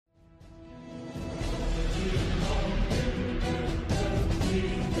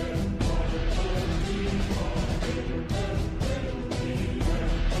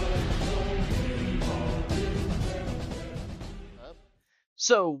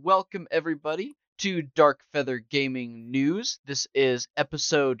So, welcome everybody to Dark Feather Gaming News. This is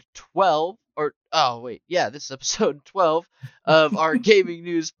episode 12, this is episode 12 of our Gaming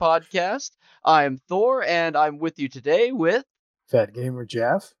News podcast. I'm Thor, and I'm with you today with Fat Gamer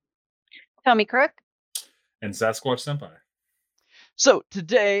Jeff, Tommy Crook, and Sasquatch Senpai. So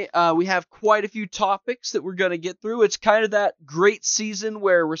today we have quite a few topics that we're going to get through. It's kind of that great season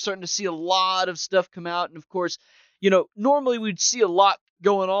where we're starting to see a lot of stuff come out. And of course, normally we'd see a lot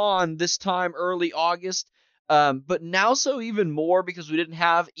going on this time early August. But now so even more because we didn't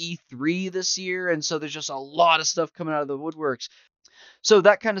have E3 this year. And so there's just a lot of stuff coming out of the woodworks. So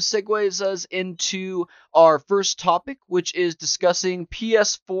that kind of segues us into our first topic, which is discussing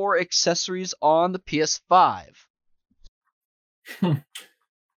PS4 accessories on the PS5.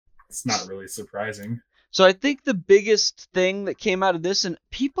 It's not really surprising. So I think the biggest thing that came out of this, and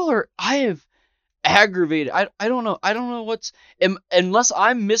I have aggravated. I don't know what's, unless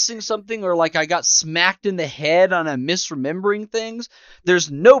I'm missing something or like I got smacked in the head on a misremembering things.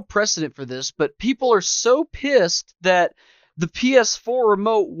 There's no precedent for this, but people are so pissed that the PS4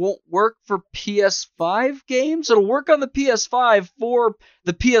 remote won't work for PS5 games. It'll work on the PS5 for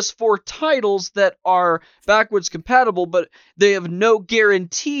the PS4 titles that are backwards compatible, but they have no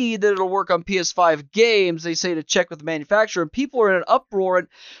guarantee that it'll work on PS5 games. They say to check with the manufacturer, and people are in an uproar. And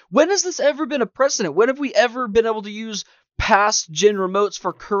when has this ever been a precedent? When have we ever been able to use past gen remotes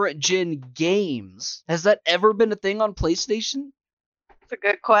for current gen games? Has that ever been a thing on PlayStation? It's a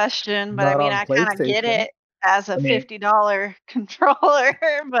good question, but I kind of get it as a $50 controller,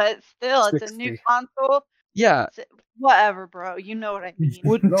 but still, it's a new console. Yeah. Whatever, bro. You know what I mean.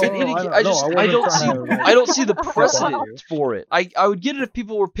 I don't see the precedent for it. I would get it if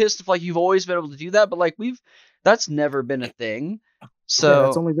people were pissed if like you've always been able to do that, but like that's never been a thing. So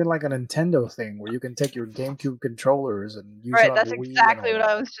it's only been like a Nintendo thing where you can take your GameCube controllers and use it on that's the Wii exactly what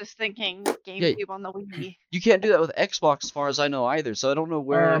I was just thinking. GameCube on the Wii. You can't do that with Xbox, as far as I know, either. So I don't know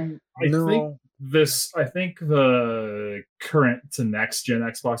where. I think the current to next gen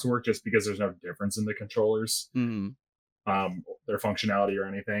Xbox will work just because there's no difference in the controllers, their functionality or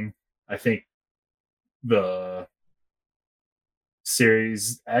anything. I think the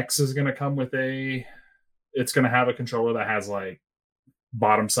Series X is going to come with it's going to have a controller that has like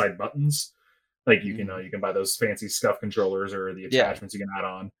bottom side buttons. Like you can buy those fancy scuff controllers or the attachments you can add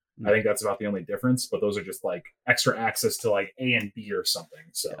on. I think that's about the only difference, but those are just like extra access to like A and B or something.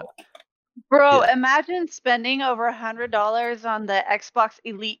 So. Bro, imagine spending over $100 on the Xbox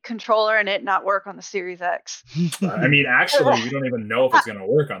Elite controller and it not work on the Series X. I mean, actually, we don't even know if it's going to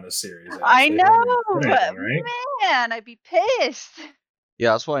work on the Series X. I know, but right? Man, I'd be pissed.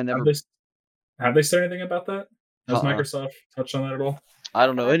 Yeah, that's why I never... Have they said anything about that? Has Microsoft touched on that at all? I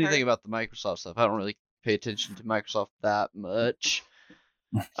don't know anything about the Microsoft stuff. I don't really pay attention to Microsoft that much.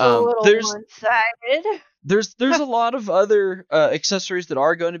 There's one-sided. There's a lot of other accessories that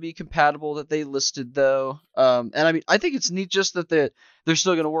are going to be compatible that they listed though, and I mean I think it's neat just that they're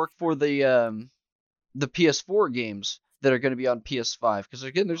still going to work for the PS4 games that are going to be on PS5 because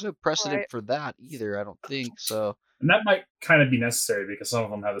again there's no precedent for that either. I don't think so. And that might kind of be necessary because some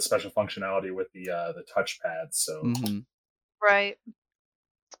of them have the special functionality with the touchpad. So right.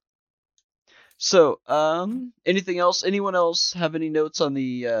 So anything else? Anyone else have any notes on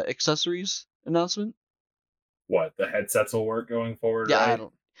the accessories announcement? What, the headsets will work going forward? Yeah, right? I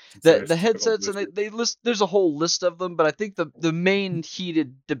don't. The headsets and they list. There's a whole list of them, but I think the main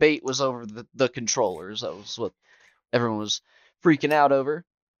heated debate was over the controllers. That was what everyone was freaking out over.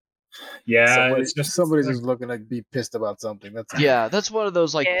 Yeah, somebody's just looking to be pissed about something. That's one of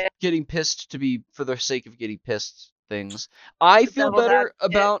those like getting pissed to be for the sake of getting pissed things. I feel better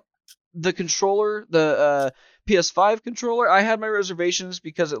about the controller, the PS5 controller. I had my reservations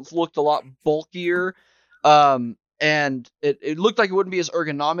because it looked a lot bulkier. And it looked like it wouldn't be as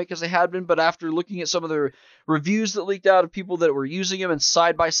ergonomic as they had been, but after looking at some of the reviews that leaked out of people that were using them and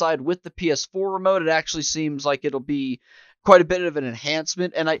side by side with the PS4 remote, it actually seems like it'll be quite a bit of an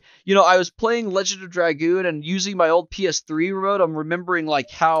enhancement. And I was playing Legend of Dragoon and using my old PS3 remote. I'm remembering like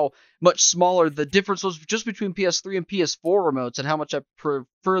how much smaller the difference was just between PS3 and PS4 remotes and how much I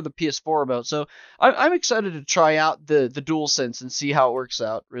prefer the PS4 remote. So I'm excited to try out the DualSense and see how it works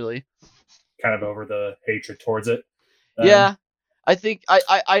out, really. Kind of over the hatred towards it. Yeah, I think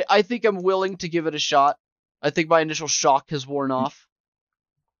I think I'm willing to give it a shot. I think my initial shock has worn off.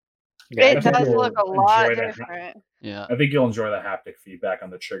 Yeah, it does look a lot different. Yeah, I think you'll enjoy the haptic feedback on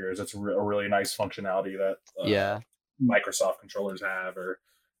the triggers. It's a really nice functionality that Microsoft controllers have, or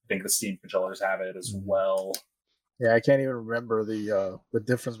I think the Steam controllers have it as well. Yeah, I can't even remember the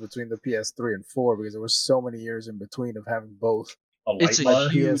difference between the PS3 and 4 because there were so many years in between of having both. It's a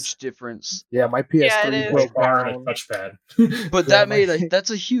huge difference. Yeah, my PS3 broke down. And a touchpad. But that's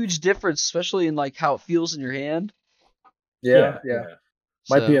a huge difference, especially in like how it feels in your hand. Yeah.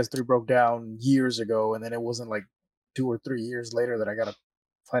 My PS3 broke down years ago, and then it wasn't like 2 or 3 years later that I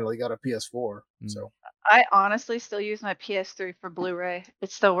finally got a PS4. So I honestly still use my PS3 for Blu-ray.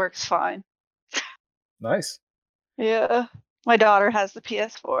 It still works fine. Nice. Yeah. My daughter has the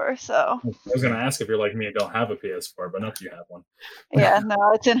PS4, so. I was going to ask if you're like me and don't have a PS4, but no, you have one. Yeah, no,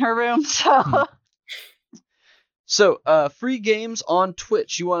 it's in her room, so. So, free games on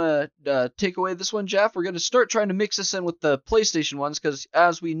Twitch. You want to take away this one, Jeff? We're going to start trying to mix this in with the PlayStation ones, because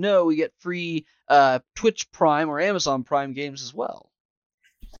as we know, we get free Twitch Prime or Amazon Prime games as well.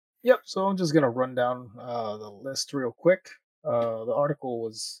 Yep, so I'm just going to run down the list real quick. The article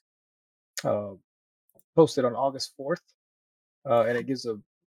was posted on August 4th. And it gives a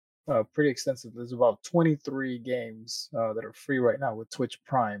pretty extensive. There's about 23 games that are free right now with Twitch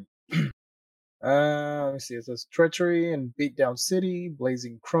Prime. Let me see. It says Treachery and Beatdown City,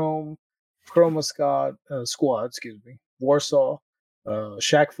 Blazing Chrome, Chroma Squad, Warsaw,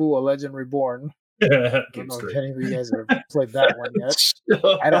 Shaq Fu: A Legend Reborn. I don't know if any of you guys have played that one yet.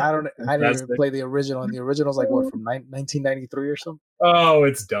 I didn't even play the original, and the original's like what, from 1993 or something. Oh,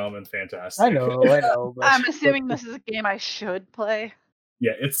 it's dumb and fantastic. I know. But, I'm assuming this is a game I should play.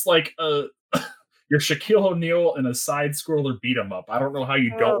 Yeah, it's like you're Shaquille O'Neal in a side scroller beat 'em up. I don't know how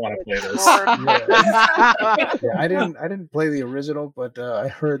you don't want to play this. Yeah, I didn't play the original, but I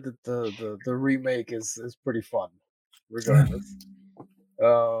heard that the remake is pretty fun, regardless.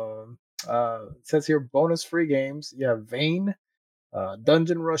 It says here bonus free games. You have Vane,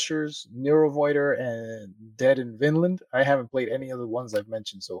 Dungeon Rushers, Neurovoider, and Dead in Vinland. I haven't played any of the ones I've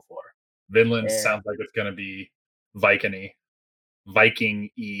mentioned so far. Vinland sounds like it's gonna be Viking-y.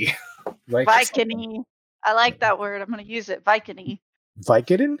 Viking-y. Viking-y. I like that word. I'm gonna use it. Viking-y.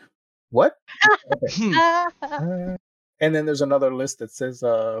 Vicodin? What? And then there's another list that says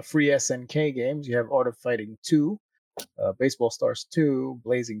free SNK games. You have Art of Fighting 2, Baseball Stars 2,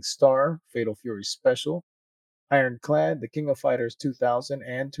 Blazing Star, Fatal Fury Special, Ironclad, The King of Fighters 2000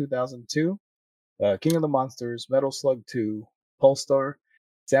 and 2002, King of the Monsters, Metal Slug 2, Polestar,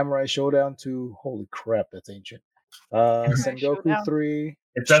 Samurai Showdown 2. Holy crap, that's ancient. Sengoku 3.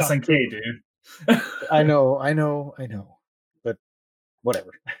 It's SNK, dude. I know. But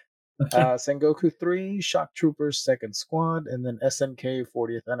whatever. Sengoku 3, Shock Troopers Second Squad, and then SNK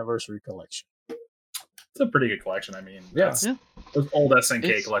 40th Anniversary Collection. It's a pretty good collection. I mean, those old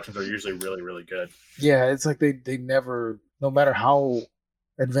SNK collections are usually really, really good. Yeah, it's like they never, no matter how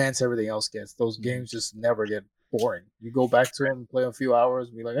advanced everything else gets, those games just never get boring. You go back to them, play a few hours,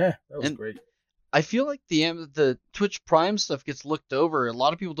 and be like, that was great. I feel like the Twitch Prime stuff gets looked over. A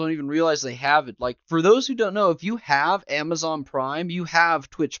lot of people don't even realize they have it. Like, for those who don't know, if you have Amazon Prime, you have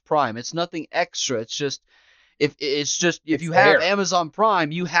Twitch Prime. It's nothing extra. It's just if you have Amazon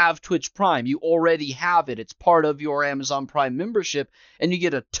Prime, you have Twitch Prime. You already have it. It's part of your Amazon Prime membership, and you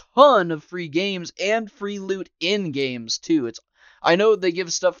get a ton of free games and free loot in games too. I know they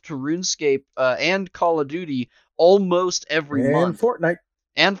give stuff to RuneScape and Call of Duty almost every month.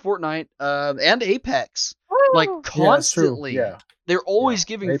 And Fortnite, and Apex, like constantly. Yeah, they're always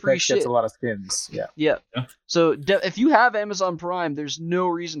giving Apex free shit. Gets a lot of skins. Yeah. So if you have Amazon Prime, there's no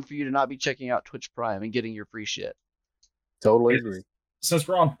reason for you to not be checking out Twitch Prime and getting your free shit. Totally agree. Since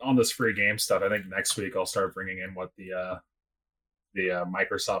we're on this free game stuff, I think next week I'll start bringing in what the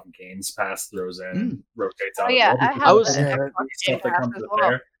Microsoft Games Pass throws in and rotates out. I was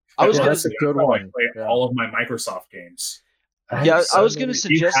going to good one. Play all of my Microsoft games. Yeah, I was going to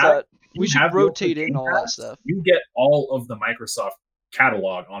suggest that we should rotate in all that stuff. You get all of the Microsoft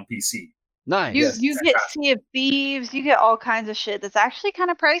catalog on PC. Nice. You get Sea of Thieves. You get all kinds of shit that's actually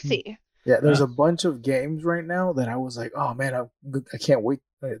kind of pricey. Yeah, there's a bunch of games right now that I was like, oh man, I can't wait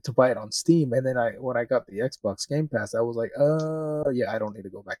to buy it on Steam. And then when I got the Xbox Game Pass, I was like, I don't need to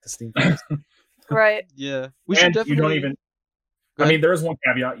go back to Steam. Right. Yeah. We should definitely. You don't even. I mean, there is one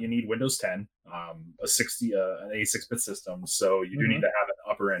caveat. You need Windows 10, an 86-bit system, so you do need to have an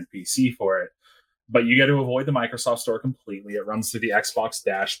upper-end PC for it. But you got to avoid the Microsoft Store completely. It runs through the Xbox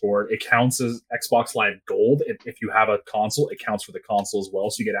dashboard. It counts as Xbox Live Gold. If you have a console, it counts for the console as well,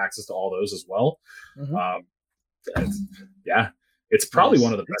 so you get access to all those as well. It's probably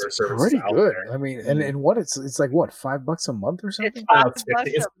one of the better services out there. I mean, and what it's like what, $5 a month or something? It's $5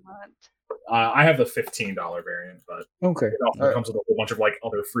 a month. I have the $15 variant, but it also comes with a whole bunch of like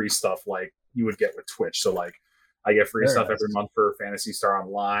other free stuff like you would get with Twitch. So like I get free stuff every month for Phantasy Star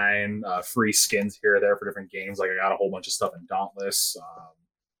Online, free skins here or there for different games. Like I got a whole bunch of stuff in Dauntless.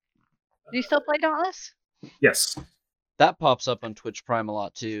 Do you still play Dauntless? Yes. That pops up on Twitch Prime a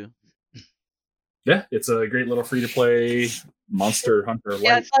lot too. Yeah, it's a great little free-to-play Monster Hunter.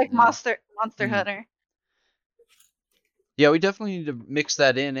 Yeah, it's like Monster Hunter. Yeah, we definitely need to mix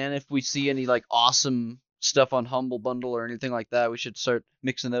that in, and if we see any like awesome stuff on Humble Bundle or anything like that, we should start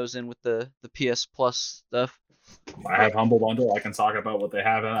mixing those in with the PS Plus stuff. I have Humble Bundle. I can talk about what they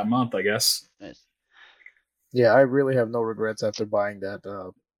have in that month, I guess. Nice. Yeah, I really have no regrets after buying that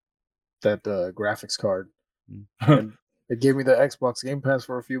graphics card. And it gave me the Xbox Game Pass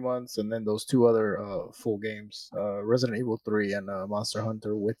for a few months, and then those two other full games, Resident Evil 3 and Monster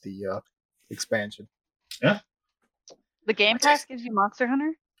Hunter with the expansion. Yeah. The Game Pass gives you Monster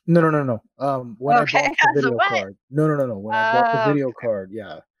Hunter? No. When I bought the video card. No. When I bought the video card,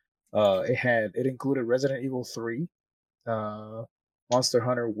 yeah. It included Resident Evil 3, Monster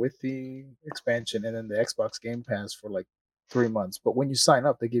Hunter with the expansion, and then the Xbox Game Pass for like 3 months. But when you sign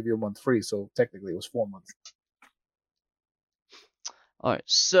up, they give you a month free, so technically it was 4 months. All right,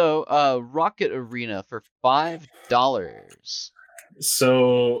 so Rocket Arena for $5.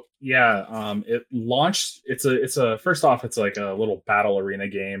 So yeah, it launched. It's a first off, it's like a little battle arena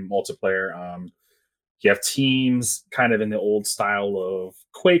game, multiplayer. You have teams, kind of in the old style of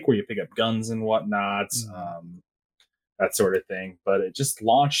Quake, where you pick up guns and whatnot, that sort of thing. But it just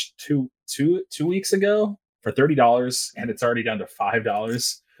launched two weeks ago for $30, and it's already down to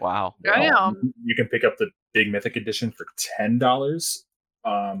 $5. Wow! You can pick up the Big Mythic Edition for $10.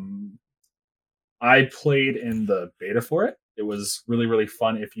 I played in the beta for it. It was really, really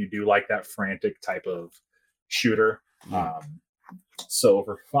fun if you do like that frantic type of shooter. So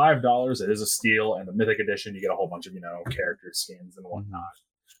for $5, it is a steal, and the Mythic Edition, you get a whole bunch of, character skins and whatnot.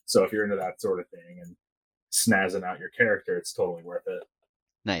 So if you're into that sort of thing and snazzing out your character, it's totally worth it.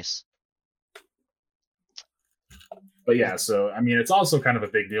 Nice. But yeah, so I mean, it's also kind of a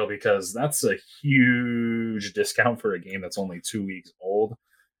big deal because that's a huge discount for a game that's only 2 weeks old.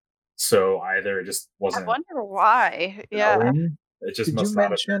 So either it just wasn't. I wonder why. Yeah. It just must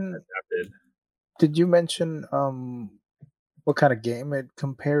not have been adapted. Did you mention what kind of game it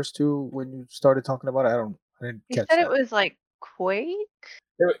compares to when you started talking about it? I didn't catch that. You said it was like Quake?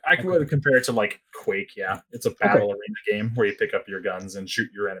 I could compare it to like Quake, yeah. It's a battle arena game where you pick up your guns and shoot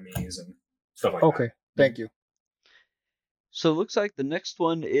your enemies and stuff like that. Okay, thank you. So it looks like the next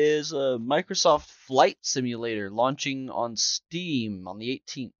one is a Microsoft Flight Simulator launching on Steam on the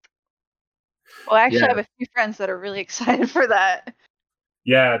 18th. Well, actually, I have a few friends that are really excited for that.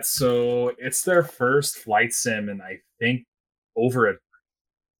 Yeah, so it's their first flight sim in, I think, over a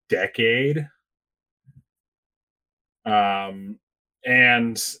decade. And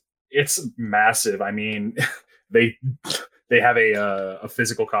it's massive. I mean, they have a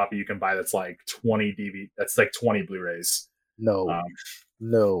physical copy you can buy that's like 20 DVD. That's like 20 Blu-rays.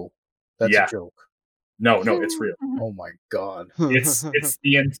 No, that's a joke. No, it's real. Oh my god!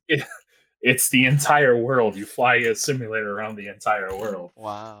 It's the entire world. You fly a simulator around the entire world.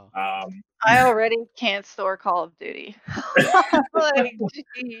 Wow. I already can't store Call of Duty. Like,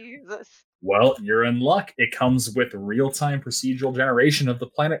 Jesus. Well, you're in luck. It comes with real-time procedural generation of the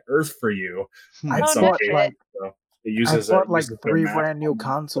planet Earth for you. I bought like 3 brand new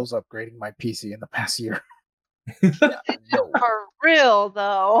consoles upgrading my PC in the past year. For real,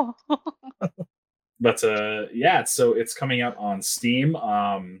 though. But yeah, so it's coming out on Steam.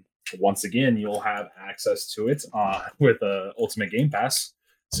 Once again, you'll have access to it with Ultimate Game Pass,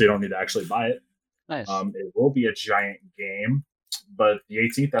 so you don't need to actually buy it. Nice. It will be a giant game, but the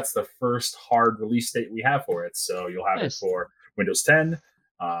 18th, that's the first hard release date we have for it. So you'll have it for Windows 10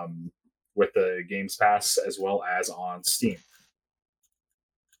 with the Games Pass as well as on Steam.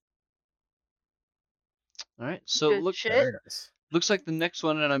 All right, so looks like the next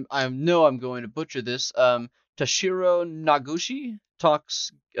one, and I know I'm going to butcher this. Toshiro Nagoshi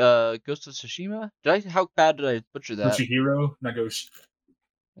talks Ghost of Tsushima. How bad did I butcher that? Toshihiro Nagoshi.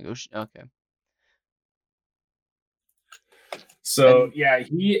 Okay. So yeah,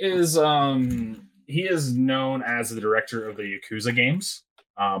 he is known as the director of the Yakuza games,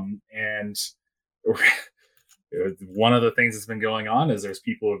 and one of the things that's been going on is there's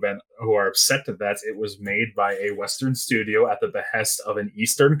people who are upset that it was made by a Western studio at the behest of an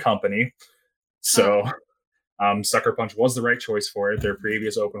Eastern company. So Sucker Punch was the right choice for it. Their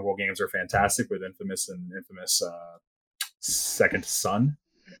previous open world games are fantastic with Infamous and Infamous Second Son.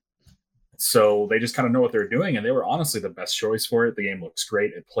 So they just kind of know what they're doing, and they were honestly the best choice for it. The game looks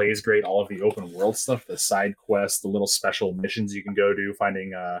great. It plays great. All of the open world stuff, the side quests, the little special missions you can go do,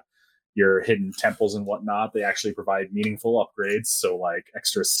 finding your hidden temples and whatnot. They actually provide meaningful upgrades. So like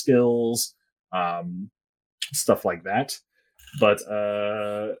extra skills, stuff like that. But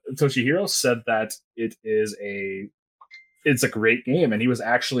Toshihiro said that it is a it's a great game, and he was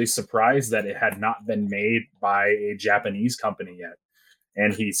actually surprised that it had not been made by a Japanese company yet.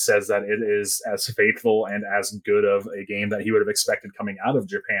 And he says that it is as faithful and as good of a game that he would have expected coming out of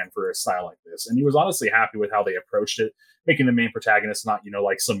Japan for a style like this. And he was honestly happy with how they approached it, making the main protagonist not,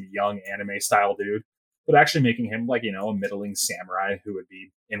 like some young anime style dude, but actually making him like, a middling samurai who would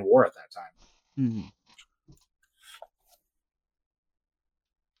be in war at that time. Mm-hmm.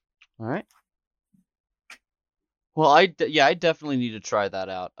 All right. Well, I definitely need to try that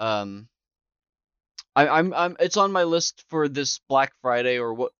out. I'm it's on my list for this Black Friday,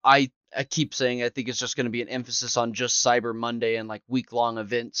 or what I keep saying. I think it's just going to be an emphasis on just Cyber Monday and like week-long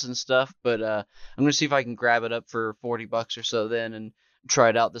events and stuff. But I'm gonna see if I can grab it up for $40 or so then, and try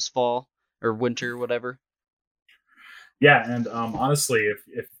it out this fall or winter, whatever. Yeah, and honestly,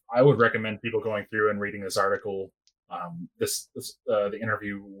 if I would recommend people going through and reading this article, the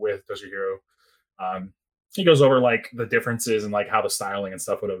interview with Toshihiro. He goes over like the differences and like how the styling and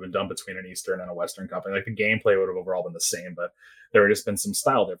stuff would have been done between an Eastern and a Western company. Like the gameplay would have overall been the same, but there would just been some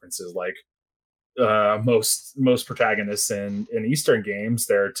style differences. Like most protagonists in Eastern games,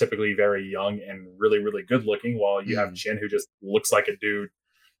 they're typically very young and really, really good looking, while you have Jin, who just looks like a dude.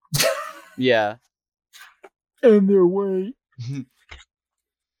 Yeah. And they're white.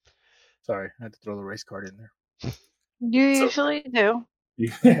 Sorry, I had to throw the race card in there. You usually do.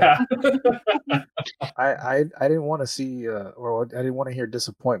 Yeah. I didn't want to see or I didn't want to hear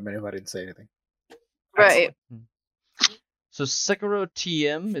disappointment if I didn't say anything. Right. So Sekiro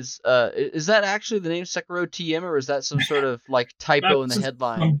TM is that actually the name Sekiro TM, or is that some sort of like typo in the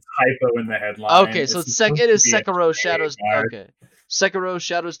headline? Some typo in the headline. Okay, so it is Sekiro Shadows. Okay, Sekiro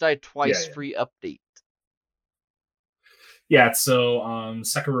Shadows Die Twice free update. Yeah, so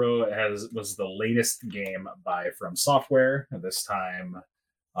Sekiro was the latest game by From Software. This time,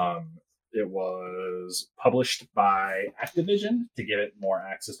 it was published by Activision to give it more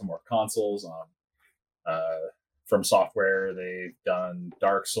access to more consoles. From Software, they've done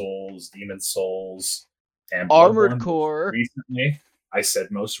Dark Souls, Demon's Souls, and Armored Core. Recently, I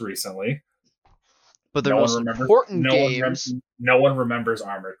said most recently. But they're most important games. No one remembers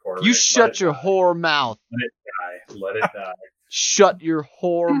Armored Core. You shut your whore mouth. Let it die. Shut your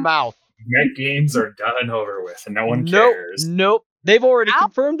whore mouth. Mech games are done and over with, and no one cares. Nope. They've already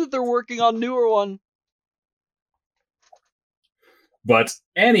confirmed that they're working on newer one. But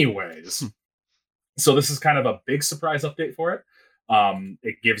anyways, so this is kind of a big surprise update for it.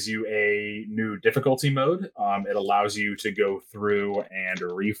 It gives you a new difficulty mode. It allows you to go through and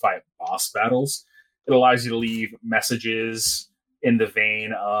refight boss battles. It allows you to leave messages in the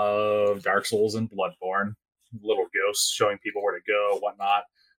vein of Dark Souls and Bloodborne. Little ghosts showing people where to go, whatnot.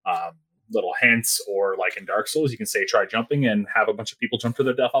 Little hints, or like in Dark Souls, you can say try jumping and have a bunch of people jump to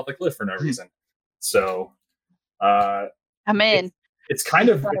their death off the cliff for no reason. So I'm in. It's kind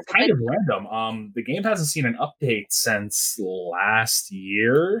of random. The game hasn't seen an update since last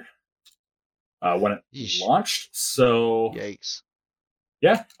year when it launched. So yikes.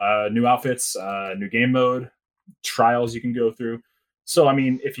 Yeah, new outfits, new game mode, trials you can go through. So, I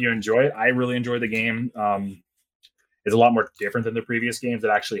mean, if you enjoy it, I really enjoy the game. It's a lot more different than the previous games. It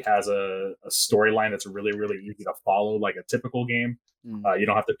actually has a storyline that's really, really easy to follow, like a typical game. You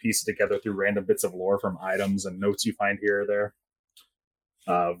don't have to piece it together through random bits of lore from items and notes you find here or there.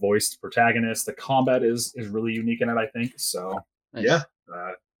 Voiced protagonist. The combat is really unique in it, I think. So, nice. Yeah,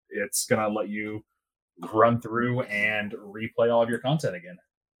 it's going to let you run through and replay all of your content again.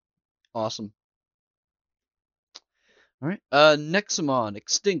 Awesome. All right. Nexomon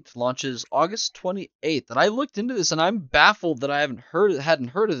Extinct launches August 28th, and I looked into this, and I'm baffled that I hadn't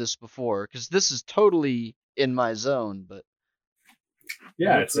heard of this before, because this is totally in my zone. But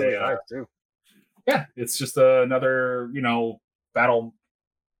yeah, it's it's just another battle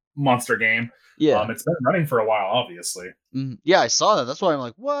monster game. Yeah, it's been running for a while, obviously. Yeah, I saw that. That's why I'm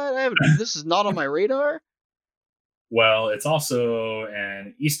like, what? This is not on my radar. Well, it's also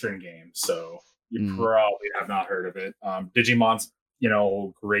an Eastern game, so you probably have not heard of it. Digimon's,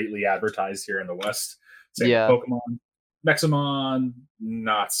 greatly advertised here in the West. Same with Pokemon. Nexomon,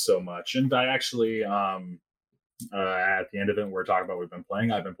 not so much. And I actually, at the end of it, we're talking about what we've been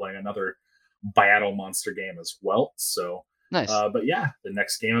playing. I've been playing another battle monster game as well. So nice. But yeah, the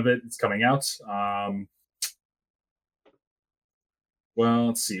next game of it is coming out. Well,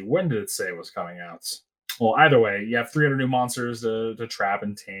 let's see. When did it say it was coming out? Well, either way, you have 300 new monsters to trap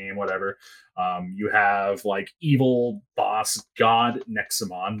and tame, whatever. You have like evil boss god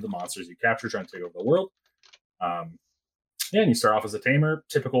Nexomon, the monsters you capture trying to take over the world. And you start off as a tamer,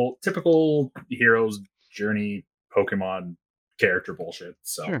 typical hero's journey Pokemon character bullshit.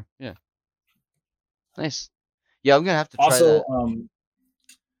 So sure, yeah, nice. Yeah, I'm gonna have to try also, that.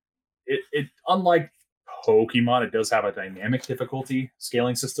 It unlike Pokemon, it does have a dynamic difficulty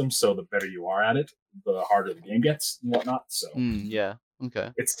scaling system. So the better you are at it, the harder the game gets and whatnot. So yeah, okay.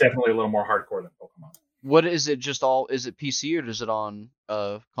 It's definitely a little more hardcore than Pokemon. What is it? Is it PC or is it on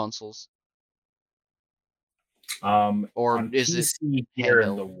consoles? Or on is PC it here handheld?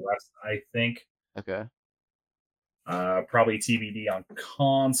 in the West, I think. Okay. Probably TBD on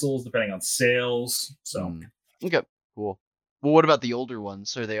consoles, depending on sales. So okay, cool. Well, what about the older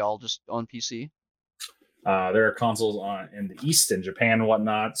ones? Are they all just on PC? There are consoles in the East, in Japan and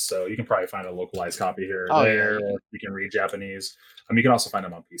whatnot, so you can probably find a localized copy here or there. Yeah. You can read Japanese. You can also find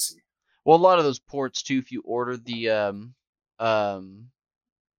them on PC. Well, a lot of those ports too. If you order the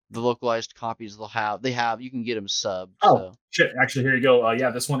localized copies, you can get them subbed. Oh so. Shit! Actually, here you go.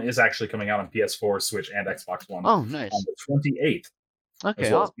 Yeah, this one is actually coming out on PS4, Switch, and Xbox One. Oh, nice. On the 28th.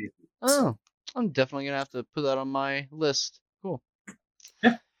 Okay. I'm definitely gonna have to put that on my list. Cool.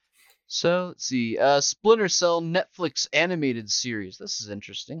 Yeah. So let's see. Splinter Cell Netflix animated series. This is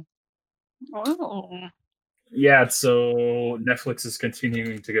interesting. Oh. Yeah, so Netflix is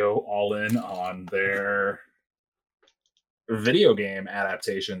continuing to go all in on their video game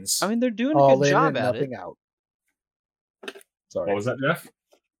adaptations. I mean, they're doing a good job at nothing out. Sorry. What was that, Jeff?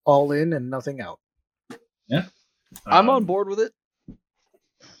 All in and nothing out. Yeah. I'm on board with it.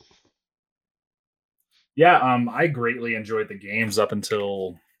 Yeah, I greatly enjoyed the games up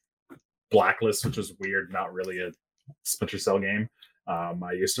until Blacklist, which was weird, not really a Splinter Cell game.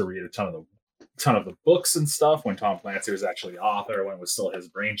 I used to read a ton of the books and stuff when Tom Clancy was actually author, when it was still his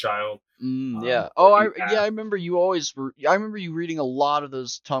brainchild. Yeah. I remember you I remember you reading a lot of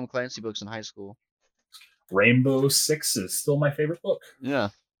those Tom Clancy books in high school. Rainbow Six is still my favorite book. Yeah.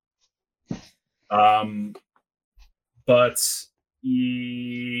 But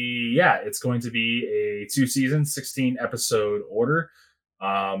yeah, it's going to be a 2-season, 16-episode order.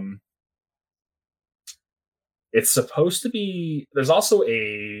 It's supposed to be. There was also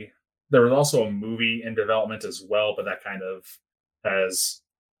a movie in development as well, but that kind of has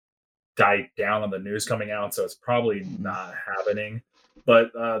died down on the news coming out, so it's probably not happening.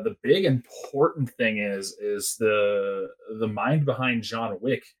 But the big important thing is the mind behind John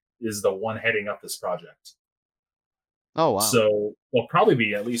Wick is the one heading up this project. Oh wow! So will probably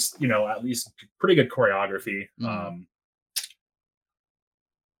be at least pretty good choreography.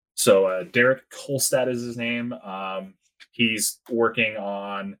 So Derek Kolstad is his name. He's working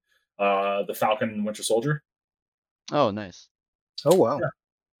on the Falcon and Winter Soldier. Oh, nice. Oh wow! Yeah.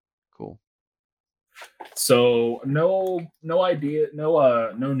 Cool. So no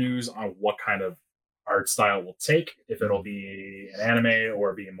news on what kind of art style will take, if it'll be an anime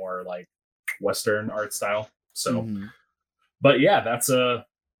or be more like Western art style. So, but yeah, that's a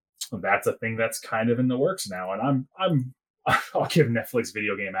thing that's kind of in the works now, and I'll give Netflix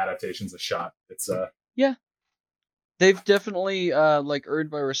video game adaptations a shot. It's yeah, they've definitely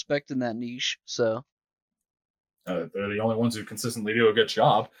earned my respect in that niche. So. They're the only ones who consistently do a good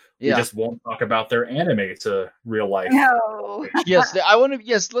job. Yeah. We just won't talk about their anime to real life. No. Yes,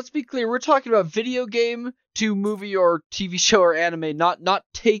 let's be clear. We're talking about video game to movie or TV show or anime, not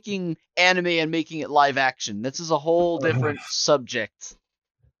taking anime and making it live action. This is a whole different subject.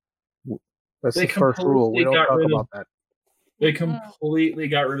 That's the first rule. We don't talk about that. They completely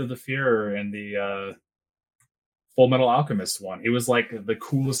got rid of the Führer in the Full Metal Alchemist one. He was like the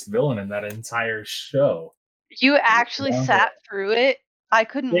coolest villain in that entire show. You actually sat through it? I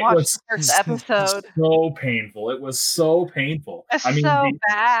couldn't watch the first episode. So painful. It was so painful.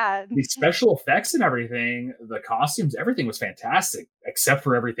 Bad. The special effects and everything, the costumes, everything was fantastic, except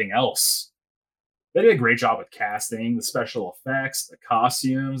for everything else. They did a great job with casting, the special effects, the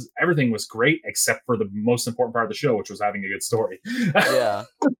costumes. Everything was great, except for the most important part of the show, which was having a good story. Yeah.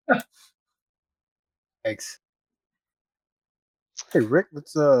 Thanks. Hey, Rick,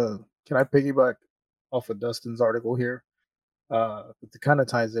 can I piggyback off of Dustin's article here? It kind of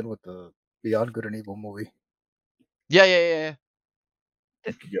ties in with the Beyond Good and Evil movie. Yeah.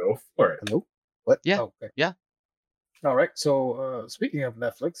 Go for it. Hello? What? Yeah. Oh, okay. Yeah. All right. So, speaking of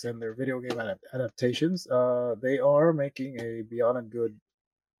Netflix and their video game adaptations, they are making a Beyond Good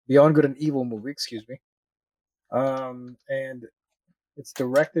and Evil movie. Excuse me. And it's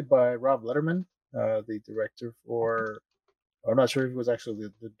directed by Rob Letterman, the director for. I'm not sure if he was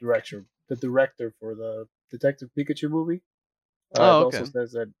actually the director for the Detective Pikachu movie. Okay.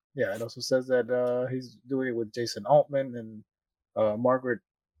 It also says that he's doing it with Jason Altman and Margaret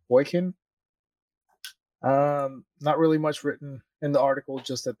Boykin. Not really much written in the article,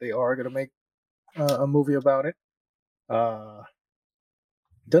 just that they are going to make a movie about it.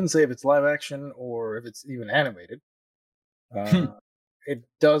 doesn't say if it's live action or if it's even animated. It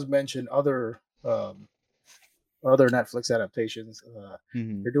does mention other Netflix adaptations.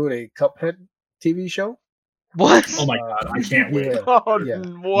 They're doing a Cuphead TV show. What? Oh my god, I can't wait. What?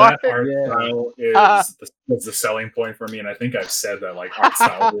 That art style is the selling point for me, and I think I've said that like art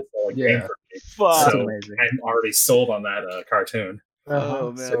style is the game for me. So amazing. I'm already sold on that cartoon.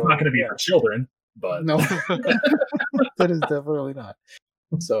 Oh man, so it's not going to be for children, but no, that is definitely not.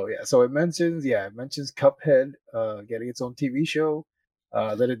 So so it mentions Cuphead getting its own TV show.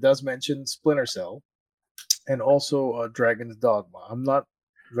 That it does mention Splinter Cell, and also Dragon's Dogma. I'm not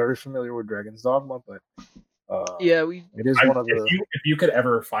very familiar with Dragon's Dogma, but it is one of the. If you could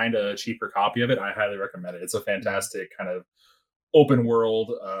ever find a cheaper copy of it, I highly recommend it. It's a fantastic kind of open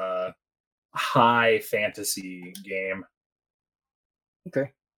world, high fantasy game.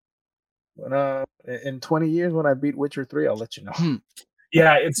 Okay. When in 20 years, when I beat Witcher 3, I'll let you know.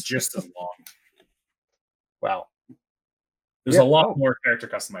 Yeah, it's just as long. Wow. There's a lot more character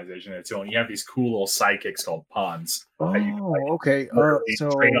customization in it too, and you have these cool little sidekicks called pawns. Oh, that you can, like, okay. So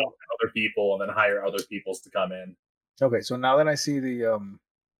train up other people and then hire other peoples to come in. Okay, so now that I see the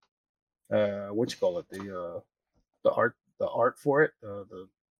what you call it, the art for it, the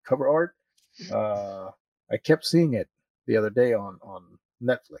cover art, I kept seeing it the other day on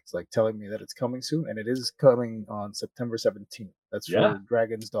Netflix, like telling me that it's coming soon, and it is coming on September 17th. That's for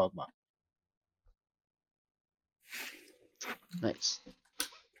Dragon's Dogma. Nice.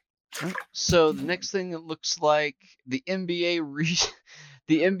 So the next thing it looks like the NBA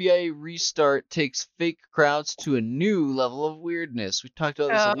restart takes fake crowds to a new level of weirdness. We talked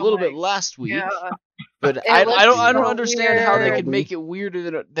about this a little bit last week, but I don't understand how they could make it weirder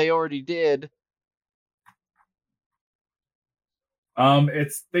than they already did.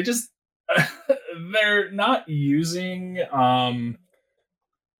 They're not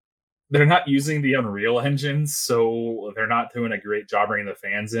using the Unreal Engine, so they're not doing a great job bringing the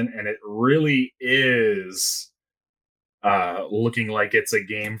fans in, and it really is looking like it's a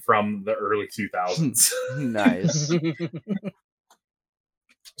game from the early 2000s. Nice.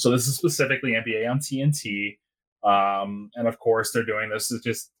 So this is specifically NBA on TNT, and of course they're doing this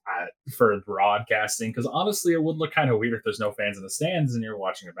just for broadcasting, because honestly it would look kind of weird if there's no fans in the stands and you're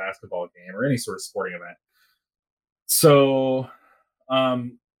watching a basketball game or any sort of sporting event. So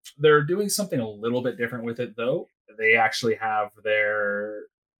they're doing something a little bit different with it, though. They actually have they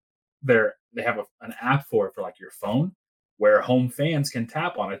have an app for it for like your phone, where home fans can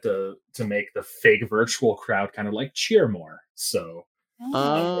tap on it to make the fake virtual crowd kind of like cheer more. So,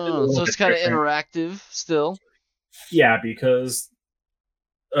 so it's kind of interactive still. Yeah, because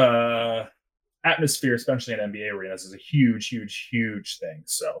atmosphere, especially in NBA arenas, is a huge thing.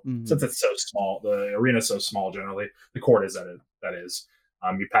 So since it's so small, the arena's so small generally, the court is that is.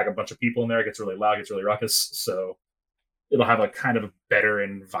 You pack a bunch of people in there, it gets really loud, gets really ruckus, so it'll have a kind of a better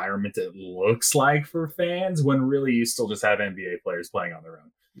environment, it looks like, for fans, when really you still just have NBA players playing on their own.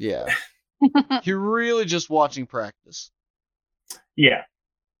 Yeah. You're really just watching practice. Yeah.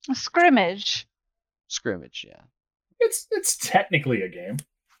 A scrimmage. Yeah. It's technically a game.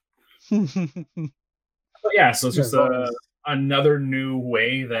 But yeah, so it's just another new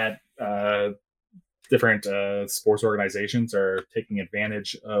way that different sports organizations are taking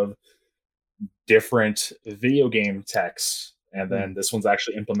advantage of different video game techs, and then this one's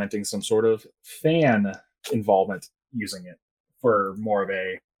actually implementing some sort of fan involvement using it for more of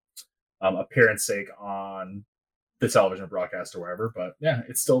a appearance sake on the television broadcast or wherever. But yeah,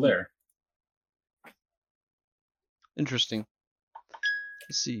 it's still there. Interesting.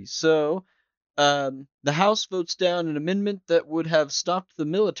 Let's see. So the House votes down an amendment that would have stopped the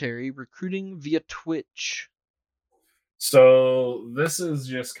military recruiting via Twitch. So this is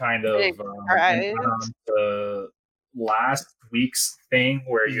just kind of the last week's thing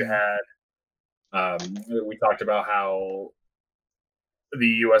where you had we talked about how the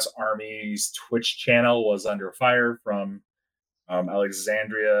U.S. Army's Twitch channel was under fire from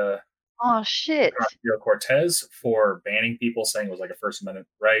Alexandria Ocasio-Cortez for banning people, saying it was like a First Amendment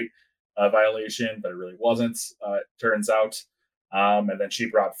right violation, but it really wasn't, it turns out. And then she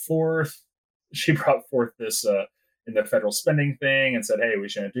brought forth this in the federal spending thing and said, hey, we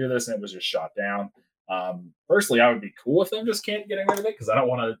shouldn't do this, and it was just shot down. Personally, I would be cool with them just getting rid of it, because I don't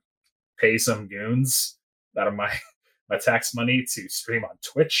want to pay some goons out of my tax money to stream on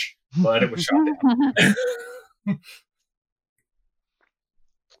Twitch, but it was shot down.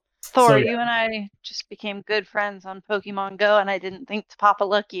 Thor, so, you and I just became good friends on Pokemon Go, and I didn't think to pop a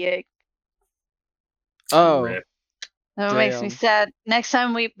lucky egg. Oh. That makes me sad. Next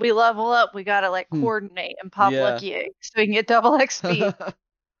time we level up, we gotta coordinate and pop lucky eggs so we can get double XP.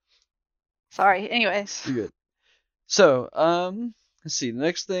 Sorry. Anyways. You're good. So, let's see. The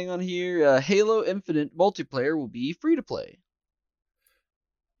next thing on here, Halo Infinite multiplayer will be free to play.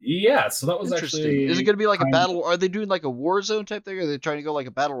 Yeah, so that was interesting. Actually Is it going to be like a battle? Are they doing like a Warzone type thing? Are they trying to go like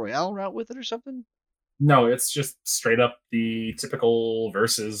a battle royale route with it or something? No, it's just straight up the typical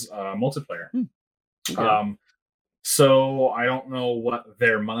versus multiplayer. Okay. So I don't know what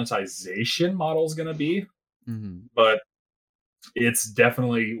their monetization model is going to be, but it's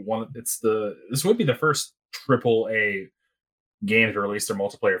definitely this would be the first AAA game to release their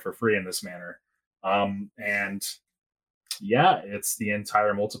multiplayer for free in this manner. And yeah, it's the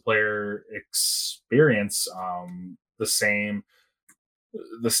entire multiplayer experience. The same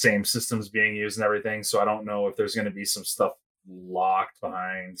systems being used and everything. So I don't know if there's going to be some stuff locked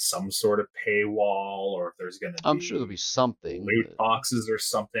behind some sort of paywall, or if there's going to be, I'm sure there'll be something, loot boxes or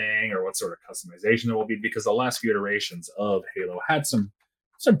something, or what sort of customization there will be, because the last few iterations of Halo had some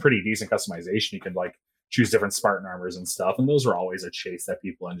pretty decent customization. You could like choose different Spartan armors and stuff, and those were always a chase that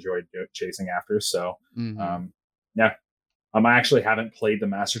people enjoyed chasing after. So yeah, I actually haven't played the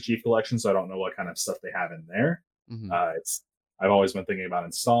Master Chief Collection, so I don't know what kind of stuff they have in there. I've always been thinking about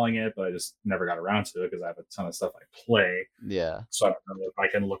installing it, but I just never got around to it because I have a ton of stuff I play. Yeah. So I don't know if I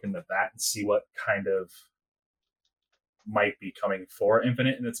can look into that and see what kind of might be coming for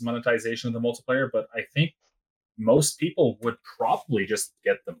Infinite in its monetization of the multiplayer. But I think most people would probably just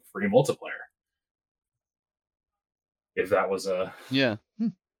get the free multiplayer if that was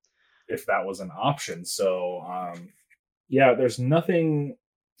if that was an option. So yeah, there's nothing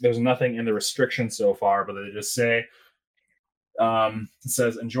in the restrictions so far, but they just say. It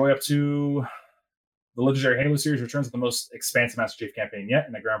says, enjoy up to the legendary Halo series returns with the most expansive Master Chief campaign yet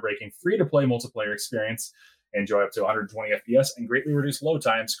in a groundbreaking free-to-play multiplayer experience. Enjoy up to 120 FPS and greatly reduced load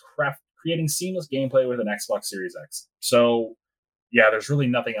times, creating seamless gameplay with an Xbox Series X. So, yeah, there's really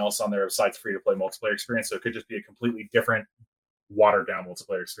nothing else on there besides free-to-play multiplayer experience, so it could just be a completely different, watered-down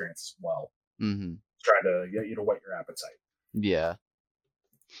multiplayer experience as well. Trying to get you to whet your appetite. Yeah.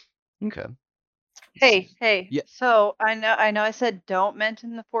 Okay. Hey. Yeah. So I know I said don't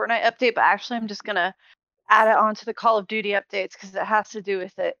mention the Fortnite update, but actually I'm just gonna add it onto the Call of Duty updates because it has to do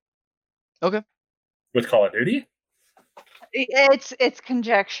with it. Okay. With Call of Duty? It's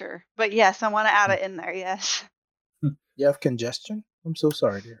conjecture, but yes, I want to add it in there. Yes. You have congestion? I'm so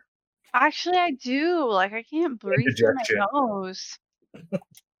sorry, dear. Actually, I do. Like I can't breathe through my nose.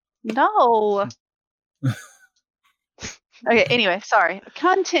 No. Okay, anyway, sorry.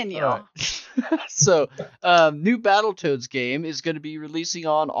 Continue. Right. So, new Battletoads game is going to be releasing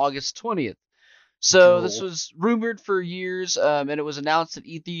on August 20th. So this was rumored for years, and it was announced at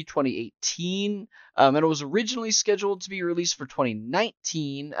E3 2018, and it was originally scheduled to be released for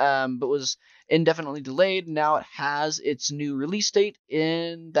 2019, but was indefinitely delayed. Now it has its new release date,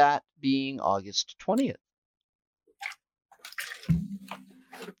 in that being August 20th.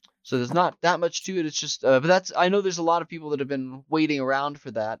 So there's not that much to it. It's just, but I know there's a lot of people that have been waiting around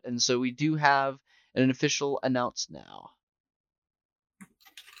for that, and so we do have an official announce now.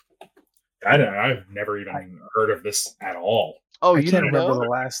 I've never even heard of this at all. Oh, I can't remember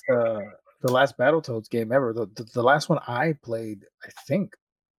the last Battletoads game ever. The last one I played, I think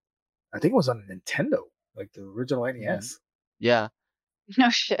it was on Nintendo, like the original NES. Yeah. No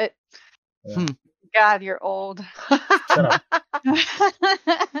shit. Yeah. God, you're old. Shut up.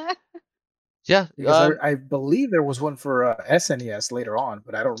 Yeah, because I believe there was one for SNES later on,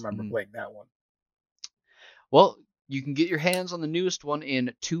 but I don't remember playing that one. Well, you can get your hands on the newest one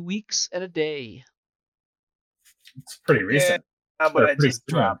in 2 weeks and a day. It's pretty recent. Yeah, but I just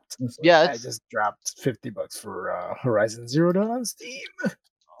dropped. Yeah, I just dropped $50 for Horizon Zero Dawn on Steam.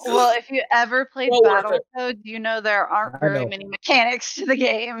 Well, if you ever played Battletoads, you know there aren't very many mechanics to the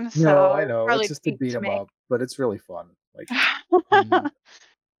game. So no, I know. It's just to beat them up, but it's really fun. Like,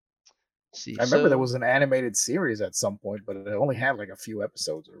 see, I remember there was an animated series at some point, but it only had like a few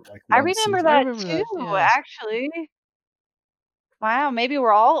episodes or like. I remember that too. Yeah. Actually, wow, maybe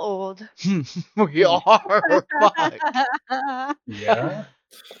we're all old. We are. Yeah.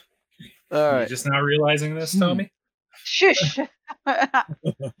 All right. You're just now realizing this, Tommy? Shush.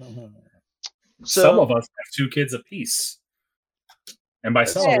 Some of us have 2 kids apiece. And by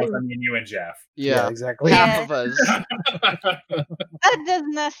some of us, I mean you and Jeff. Yeah, exactly. Half of us. That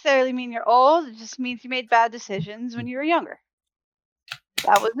doesn't necessarily mean you're old. It just means you made bad decisions when you were younger.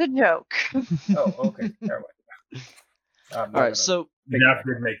 That was a joke. Oh, okay. Never mind. All right, so Jeff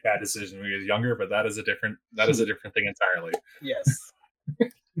did make bad decisions when he was younger, but that is a different thing entirely. Yes.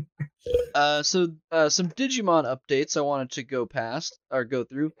 So some Digimon updates I wanted to go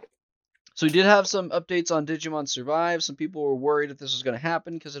through. So we did have some updates on Digimon Survive. Some people were worried if this was going to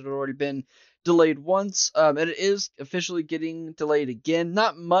happen because it had already been delayed once, and it is officially getting delayed again.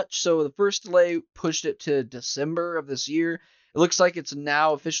 Not much. So the first delay pushed it to December of this year. It looks like it's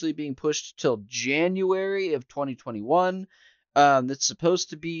now officially being pushed till January of 2021. It's supposed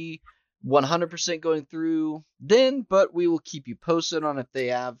to be 100% going through then, but we will keep you posted on if they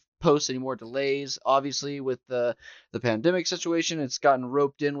have post any more delays. Obviously, with the pandemic situation, it's gotten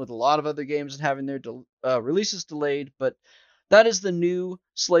roped in with a lot of other games and having their releases delayed, but that is the new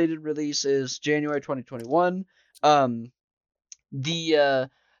slated release, is January 2021. The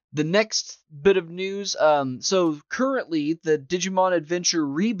next bit of news, so currently the Digimon Adventure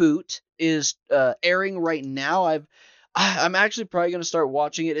reboot is airing right now. I'm actually probably going to start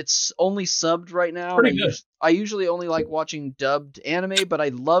watching it. It's only subbed right now. Pretty good. I usually only like watching dubbed anime, but I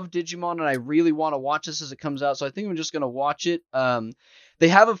love Digimon and I really want to watch this as it comes out. So I think I'm just going to watch it. They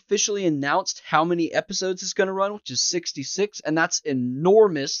have officially announced how many episodes it's going to run, which is 66, and that's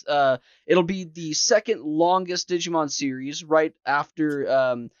enormous. It'll be the second longest Digimon series right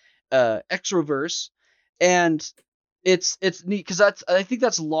after Extraverse, and it's neat because I think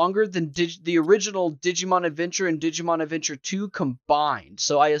that's longer than the original Digimon Adventure and Digimon Adventure 2 combined.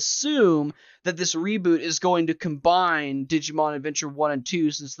 So I assume that this reboot is going to combine Digimon Adventure 1 and 2,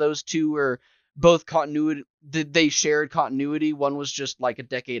 since those two were both continuity. They shared continuity. One was just like a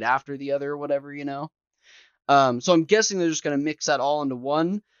decade after the other or whatever, you know. So I'm guessing they're just going to mix that all into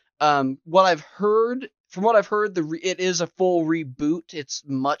one. From what I've heard, it is a full reboot. It's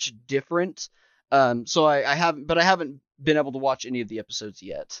much different. So I haven't been able to watch any of the episodes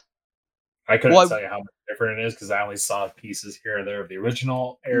yet. I couldn't tell you how much different it is because I only saw pieces here and there of the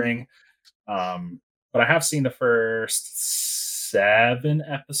original airing. But I have seen the first 7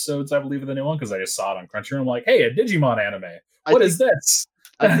 episodes, I believe, of the new one because I just saw it on Crunchyroll. I'm like, hey, a Digimon anime. What is this?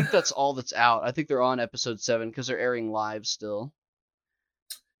 I think that's all that's out. I think they're on episode 7 because they're airing live still.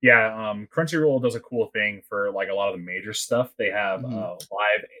 Yeah, Crunchyroll does a cool thing for like a lot of the major stuff. They have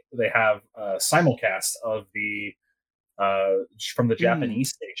they have simulcast of the from the Japanese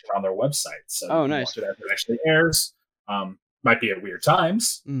station on their website. So nice. It actually airs. Might be at weird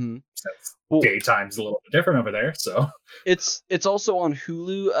times. Since daytime's a little bit different over there. So it's also on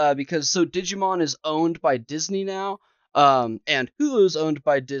Hulu because Digimon is owned by Disney now, and Hulu is owned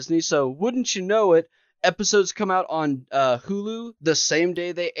by Disney. So wouldn't you know it, episodes come out on Hulu the same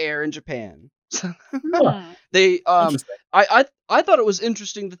day they air in Japan. They I thought it was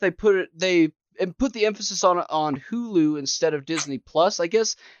interesting that they put the emphasis on Hulu instead of Disney Plus. I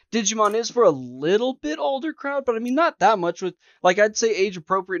guess Digimon is for a little bit older crowd, but I mean not that much. With like I'd say age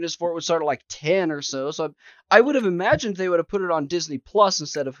appropriateness for it would start at like 10 or so. So I would have imagined they would have put it on Disney Plus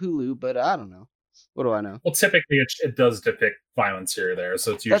instead of Hulu, but I don't know. What do I know? Well, typically it does depict violence here or there,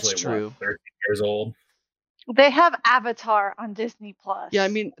 so it's usually 13 years old. They have Avatar on Disney Plus. Yeah, I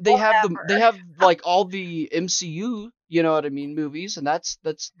mean they have like all the MCU, you know what I mean, movies, and that's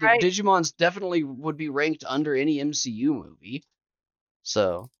right. Digimon's definitely would be ranked under any MCU movie.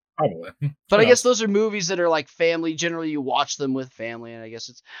 So probably. But I guess those are movies that are like family. Generally, you watch them with family, and I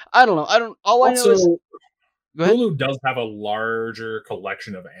guess I don't know. I know is Hulu does have a larger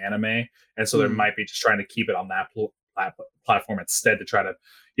collection of anime, and so they might be just trying to keep it on that platform instead to try to,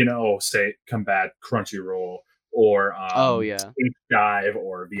 say combat Crunchyroll or Dive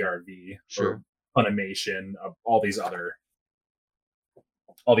or VRV or Funimation, all these other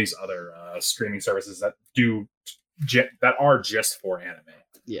streaming services that are just for anime.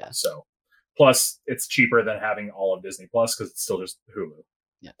 Yeah. So plus it's cheaper than having all of Disney Plus because it's still just Hulu.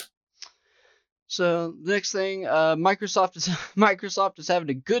 Yeah. So the next thing, Microsoft is having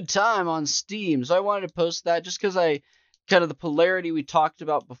a good time on Steam. So I wanted to post that just because kind of the polarity we talked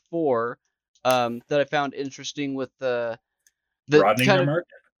about before, that I found interesting with the broadening their market.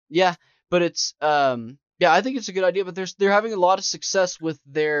 Yeah, but it's I think it's a good idea. But they're having a lot of success with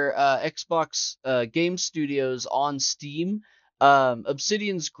their Xbox game studios on Steam.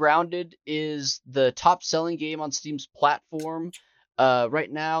 Obsidian's Grounded is the top selling game on Steam's platform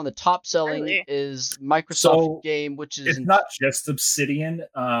right now. The top selling is Microsoft game, which is not just Obsidian.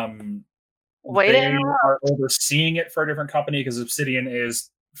 They are overseeing it for a different company because Obsidian is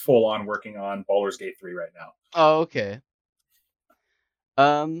full on working on Baldur's Gate 3 right now. Oh, okay.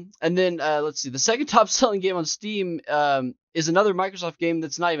 And then let's see. The second top selling game on Steam is another Microsoft game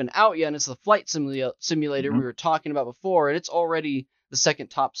that's not even out yet, and it's the Flight Simulator we were talking about before, and it's already the second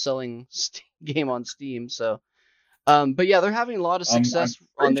top selling game on Steam. So, but yeah, they're having a lot of success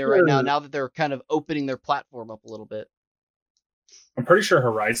on there right now that they're kind of opening their platform up a little bit. I'm pretty sure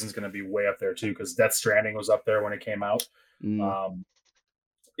Horizon's going to be way up there too because Death Stranding was up there when it came out.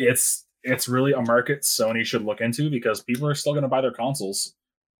 It's it's really a market Sony should look into because people are still going to buy their consoles.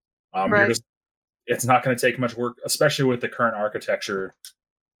 Right. It's not going to take much work, especially with the current architecture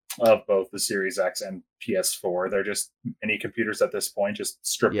of both the Series X and PS4. They're just mini computers at this point, just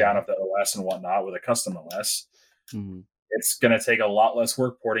stripped down of the OS and whatnot with a custom OS. Mm-hmm. It's going to take a lot less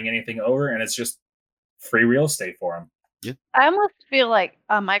work porting anything over, and it's just free real estate for them. Yeah. I almost feel like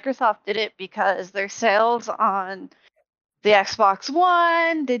Microsoft did it because their sales on the Xbox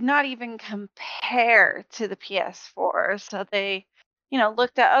One did not even compare to the PS4. So they,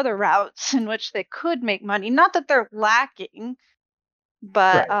 looked at other routes in which they could make money. Not that they're lacking,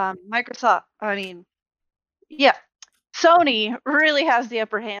 but right. Microsoft, Sony really has the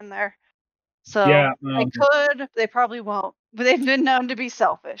upper hand there. So they could, they probably won't. But they've been known to be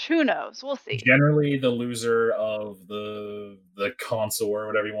selfish. Who knows? We'll see. Generally, the loser of the console or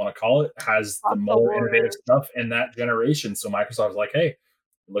whatever you want to call it has the more innovative stuff in that generation. So Microsoft's like, hey,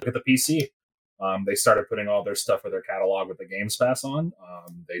 look at the PC. They started putting all their stuff with their catalog with the Games Pass on.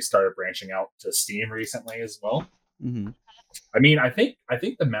 They started branching out to Steam recently as well. Mm-hmm. I mean, I think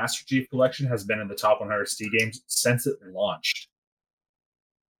the Master Chief Collection has been in the top 100 Steam games since it launched.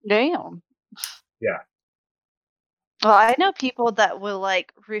 Damn. Yeah. Well, I know people that will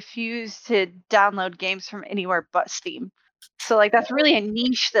refuse to download games from anywhere but Steam. So that's really a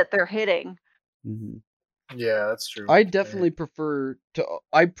niche that they're hitting. Mm-hmm. Yeah, that's true. I definitely prefer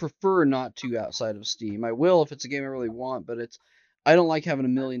not to outside of Steam. I will if it's a game I really want, but I don't like having a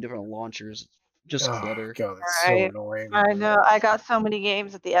million different launchers. It's just clutter. God, that's so annoying. I know. I got so many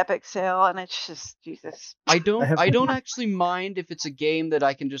games at the Epic sale, and it's just Jesus. I don't actually mind if it's a game that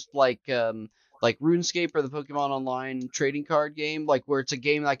I can just like RuneScape or the Pokemon Online trading card game, where it's a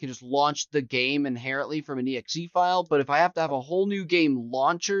game that I can just launch the game inherently from an exe file. But if I have to have a whole new game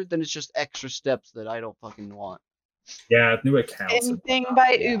launcher, then it's just extra steps that I don't fucking want. Yeah, new accounts. Anything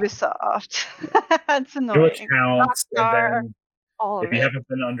by Ubisoft. That's annoying. New accounts. And then if you haven't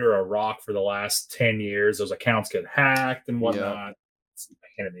been under a rock for the last 10 years, those accounts get hacked and whatnot. Yeah. It's a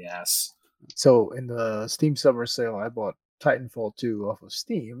pain in the ass. So in the Steam Summer Sale, I bought Titanfall 2 off of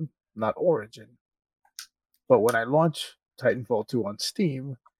Steam, not Origin. But when I launch Titanfall 2 on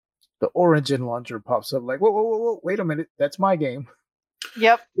Steam, the Origin launcher pops up whoa, wait a minute, that's my game.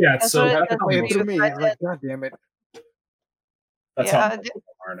 Yep. Yeah, so that's playing through me. God damn it. That's how people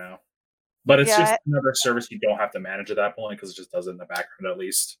are now. But it's just another service you don't have to manage at that point because it just does it in the background at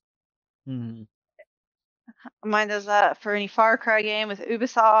least. Mm-hmm. Mine does that for any Far Cry game with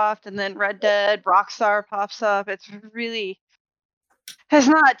Ubisoft, and then Red Dead, Rockstar pops up. It's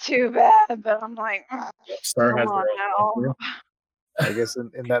not too bad, but I'm like, Star has now. I guess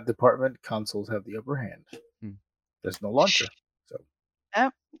in that department, consoles have the upper hand. There's no launcher. So.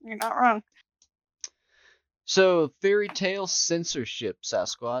 Yep, you're not wrong. So, Fairy Tail censorship,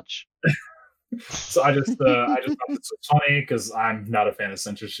 Sasquatch. So I just thought this was funny because I'm not a fan of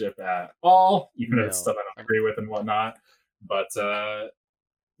censorship at all, even if it's stuff I don't agree with and whatnot. But so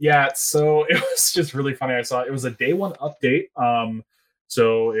it was just really funny. I saw it was a day one update.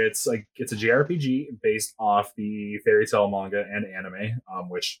 So it's a JRPG based off the Fairy Tail manga and anime,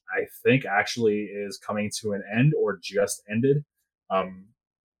 which I think actually is coming to an end or just ended.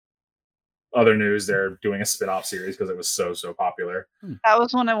 Other news, they're doing a spin-off series because it was so popular. That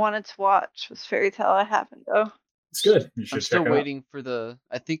was one I wanted to watch, was Fairy Tail. I haven't, though. It's good. You should I'm still waiting for the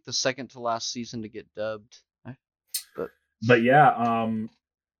second to last season to get dubbed. But yeah,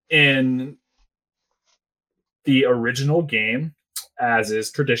 in the original game, as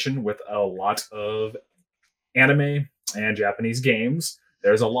is tradition with a lot of anime and Japanese games,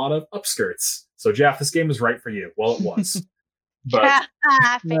 there's a lot of upskirts. So Jeff, this game is right for you. Well, it was. But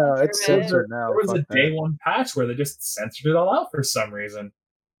no, it's censored now. There was a day one patch where they just censored it all out for some reason.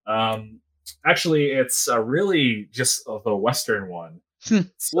 Actually, it's really just the Western one.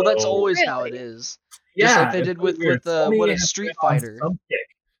 Well, that's always how it is. Yeah, just like they did with what is Street Fighter.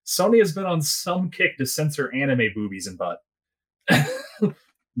 Sony has been on some kick to censor anime boobies and butt.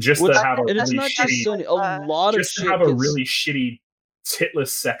 Just to have a really shitty, Sony, a lot of shit to have a really shitty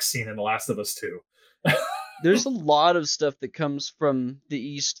titless sex scene in The Last of Us 2. There's a lot of stuff that comes from the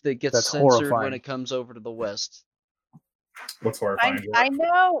East that gets censored when it comes over to the West. What's horrifying? I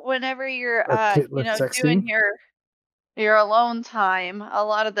know whenever you're doing your alone time, a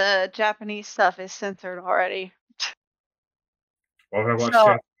lot of the Japanese stuff is censored already. Well, if I watch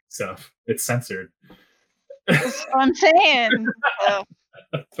Japanese stuff, it's censored. That's what I'm saying. So,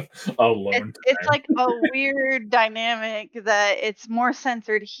 alone it's like a weird dynamic that it's more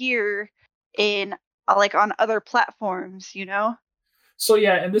censored here in on other platforms, So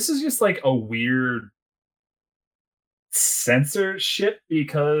yeah, and this is just like a weird censorship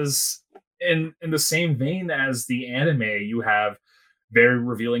because in the same vein as the anime, you have very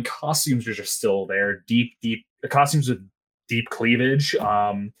revealing costumes which are still there, deep costumes with deep cleavage,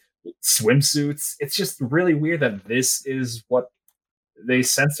 swimsuits. It's just really weird that this is what they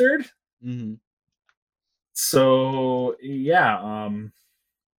censored. Mm-hmm. So yeah,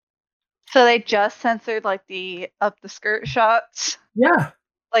 So they just censored like the up the skirt shots, yeah,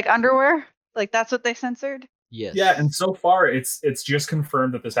 like underwear. Like that's what they censored. Yes. yeah. And so far, it's just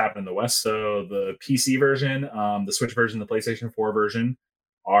confirmed that this happened in the West. So the PC version, the Switch version, the PlayStation 4 version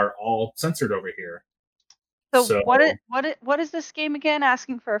are all censored over here. So what is this game again?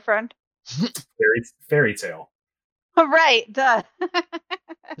 Asking for a friend. Fairy Tale. Right, duh.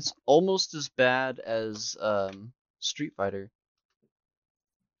 It's almost as bad as Street Fighter.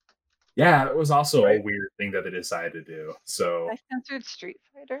 Yeah, it was also Right. a weird thing that they decided to do. So I censored Street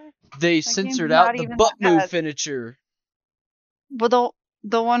Fighter. They game's censored out not the even butt that move bad. finisher. But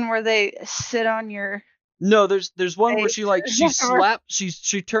the one where they sit on your No, there's one where face she or like she whatever.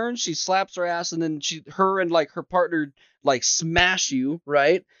 she turns, she slaps her ass, and then her and like her partner like smash you,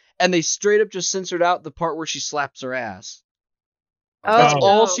 right? And they straight up just censored out the part where she slaps her ass. That's Oh,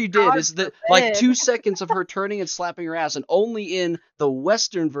 all she did God is that like forbid. 2 seconds of her turning and slapping her ass, and only in the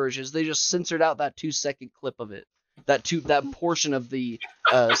Western versions they just censored out that 2-second clip of it. That portion of the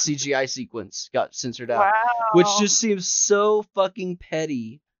CGI sequence got censored out, Wow. which just seems so fucking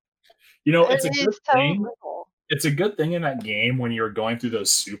petty. it's a It good is so thing. little. It's a good thing in that game when you're going through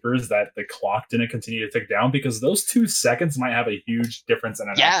those supers that the clock didn't continue to tick down, because those 2 seconds might have a huge difference in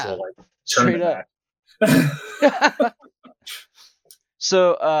an Yeah, actual like straight tournament up. match.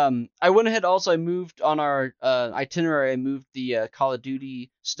 So I went ahead also, I moved on our itinerary, I moved the Call of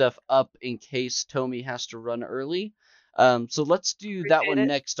Duty stuff up in case Tomy has to run early. So let's do that Appreciate one it.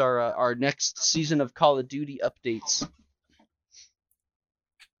 next, our next season of Call of Duty updates.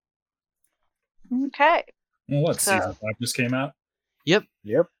 Okay. Well, what So- season 5 just came out? Yep.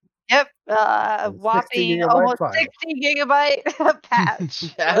 Yep. 60 Whopping gigabyte almost file. 60 gigabyte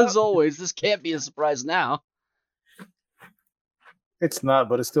patch. As always, this can't be a surprise now. It's not,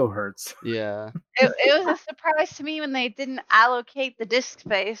 but it still hurts. Yeah. It was a surprise to me when they didn't allocate the disk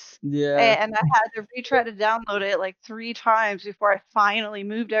space. Yeah. And I had to retry to download it like 3 times before I finally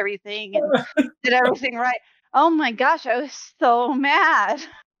moved everything and did everything right. Oh my gosh, I was so mad.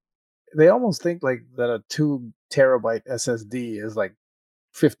 They almost think like that a 2 terabyte SSD is like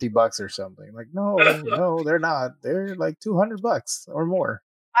 $50 or something. Like, no, they're not. They're like $200 or more.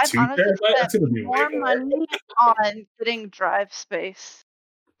 I've 2 honestly terabyte? That's spent gonna be way more more. money on getting drive space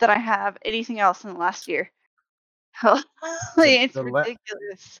than I have anything else in the last year. It's the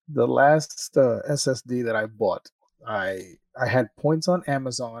ridiculous. The last SSD that I bought, I had points on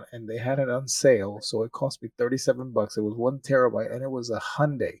Amazon and they had it on sale, so it cost me $37. It was 1 terabyte and it was a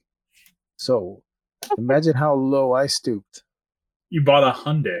Hyundai. So imagine how low I stooped. You bought a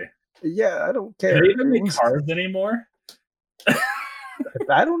Hyundai. Yeah, I don't Do care. they even It make was- cars anymore?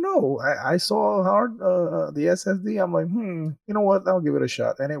 I don't know. I saw hard the SSD. I'm like, you know what? I'll give it a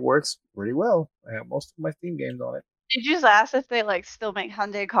shot, and it works pretty well. I have most of my Steam games on it. Did you just ask if they like still make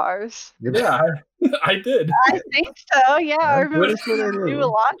Hyundai cars? Yeah, I did. I think so. Yeah, I I'm remember pretty sure seeing they the new do.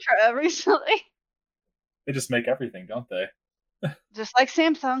 Elantra recently, They just make everything, don't they? just like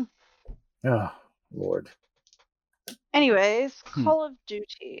Samsung. Oh, Lord. Anyways, Call of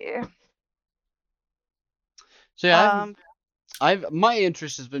Duty. So yeah, my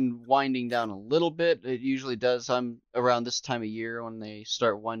interest has been winding down a little bit. It usually does. I'm around this time of year when they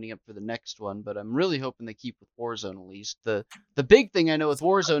start winding up for the next one, but I'm really hoping they keep with Warzone at least. The big thing I know with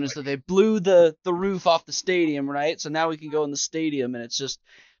Warzone is that they blew the roof off the stadium, right? So now we can go in the stadium, and it's just,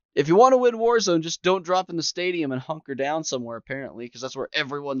 if you want to win Warzone, just don't drop in the stadium and hunker down somewhere, apparently, because that's where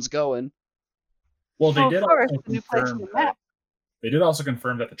everyone's going. Well, they Well, did of course, also the new place on confirm the map. they did also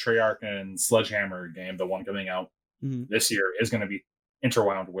confirm that the Treyarch and Sledgehammer game, the one coming out Mhm. this year, is going to be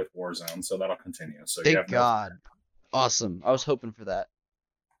interwound with Warzone, so that'll continue. So you Thank have no- God. Awesome. I was hoping for that.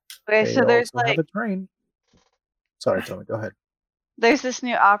 Okay, They so there's also have like a train. Sorry, Tommy, go ahead. there's this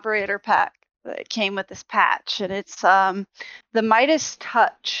new operator pack that came with this patch, and it's the Midas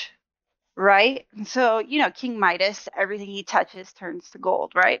Touch, right? And so you know King Midas, everything he touches turns to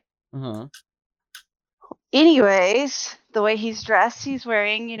gold, right? Uh-huh. Anyways, the way he's dressed, he's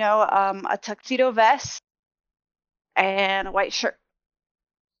wearing a tuxedo vest and a white shirt.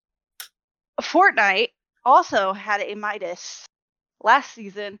 Fortnite also had a Midas last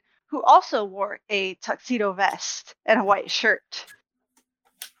season who also wore a tuxedo vest and a white shirt.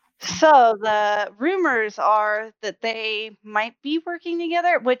 So the rumors are that they might be working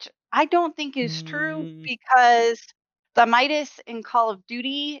together, which I don't think is true Mm. because the Midas in Call of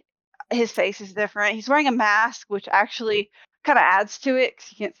Duty his face is different. He's wearing a mask, which actually kind of adds to it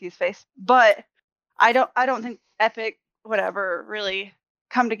because you can't see his face. But I don't think Epic would ever really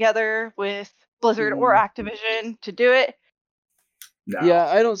come together with Blizzard or Activision to do it. No. Yeah,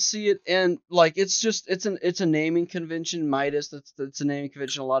 I don't see it, and like it's a naming convention. Midas, that's a naming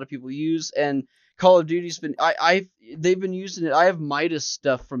convention a lot of people use, and Call of Duty's been they've been using it. I have Midas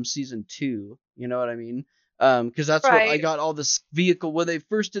stuff from season 2. You know what I mean? Because that's what I got all this vehicle when they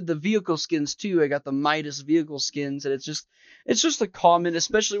first did the vehicle skins too. I got the Midas vehicle skins, and it's just a common,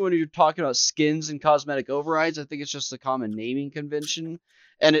 especially when you're talking about skins and cosmetic overrides. I think it's just a common naming convention.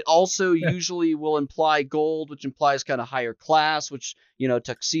 And it also usually will imply gold, which implies kind of higher class, which,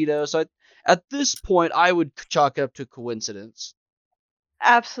 tuxedo. So at this point, I would chalk it up to coincidence.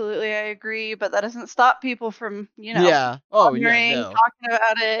 Absolutely, I agree. But that doesn't stop people from, yeah. Oh, yeah, no. talking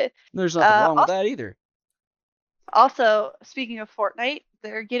about it. There's nothing wrong with that either. Also, speaking of Fortnite,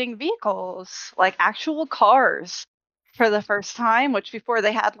 they're getting vehicles, like actual cars for the first time, which before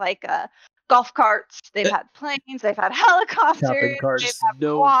they had like golf carts, they've had planes, they've had helicopters, Shopping carts. they've had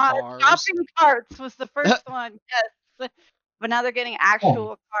No quads. cars. Shopping carts was the first one, yes. But now they're getting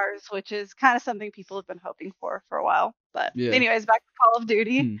actual cars, which is kind of something people have been hoping for a while. But anyways, back to Call of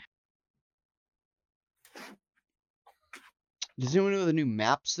Duty. Does anyone know the new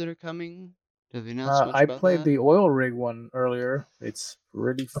maps that are coming? Have they announced much I about played that? the oil rig one earlier. It's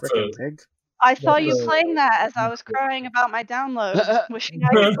really freaking big. I saw you playing that as I was crying about my download. Wishing I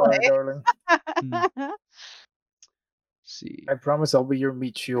could play. Darling. See. I promise I'll be your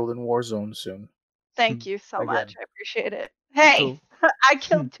meat shield in Warzone soon. Thank you so much. I appreciate it. Hey, I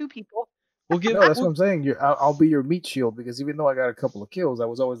killed 2 people. No, that's what I'm saying. I'll be your meat shield because even though I got a couple of kills, I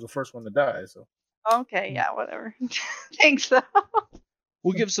was always the first one to die. So. Okay, yeah, whatever. Thanks, though.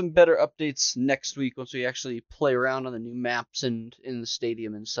 We'll give some better updates next week once we actually play around on the new maps and in the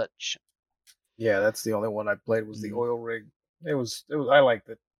stadium and such. Yeah, that's the only one I played was the oil rig. It was I liked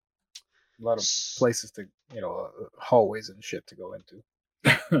it. A lot of places to, hallways and shit to go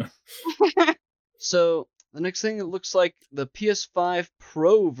into. So the next thing, it looks like the PS5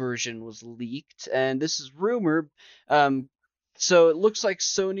 Pro version was leaked, and this is rumored. So it looks like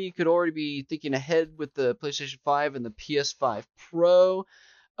Sony could already be thinking ahead with the PlayStation 5 and the PS5 Pro.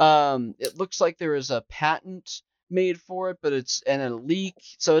 It looks like there is a patent made for it, but it's a leak.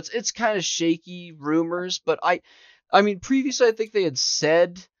 So it's kind of shaky rumors, but I mean previously I think they had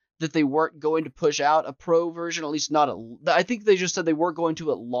said that they weren't going to push out a Pro version, at least not I think they just said they weren't going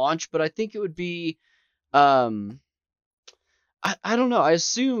to at launch, but I think it would be I don't know. I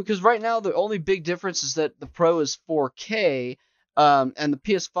assume because right now the only big difference is that the Pro is 4K, and the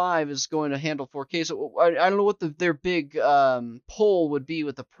PS5 is going to handle 4K. So I don't know what their big pull would be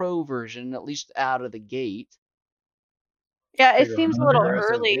with the Pro version, at least out of the gate. Yeah, it seems a little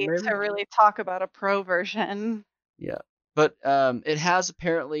early to really talk about a Pro version. Yeah, but it has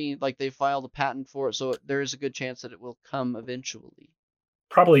apparently, like, they filed a patent for it, so there is a good chance that it will come eventually.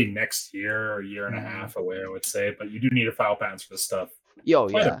 Probably next year or a year and a half away, I would say. But you do need to file patents for this stuff. Oh,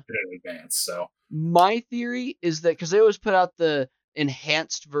 quite yeah. a bit in advance. So my theory is that because they always put out the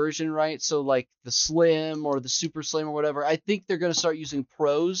enhanced version, right? So like the Slim or the Super Slim or whatever. I think they're going to start using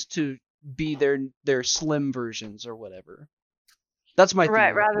Pros to be their Slim versions or whatever. That's my theory.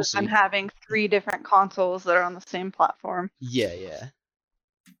 Right, rather than having 3 different consoles that are on the same platform. Yeah.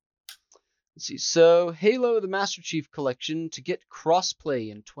 Let's see. So, Halo the Master Chief Collection to get crossplay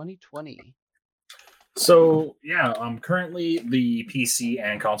in 2020. So, yeah, currently the PC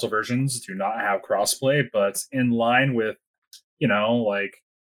and console versions do not have crossplay, but in line with, like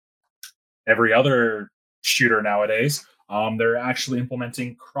every other shooter nowadays, they're actually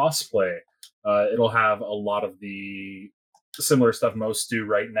implementing crossplay. It'll have a lot of the similar stuff most do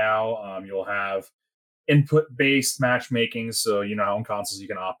right now. You'll have input-based matchmaking, so how on consoles you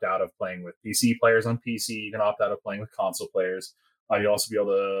can opt out of playing with PC players on PC, you can opt out of playing with console players. You'll also be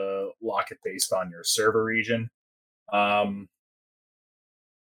able to lock it based on your server region.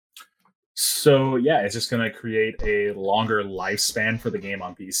 So yeah, it's just going to create a longer lifespan for the game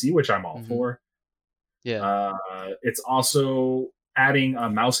on PC, which I'm all for. Yeah. It's also adding a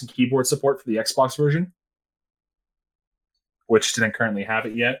mouse and keyboard support for the Xbox version, which didn't currently have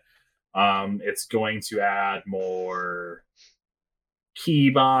it yet. It's going to add more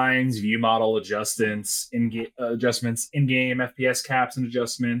keybinds, view model adjustments, in-game FPS caps and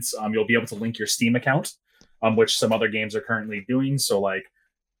adjustments. You'll be able to link your Steam account, which some other games are currently doing. So, like,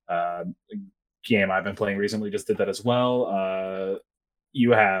 a game I've been playing recently just did that as well.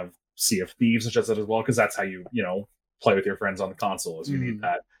 You have Sea of Thieves, which does that as well, because that's how you play with your friends on the console. Is you need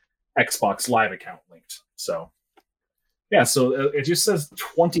that Xbox Live account linked. So, Yeah, so it just says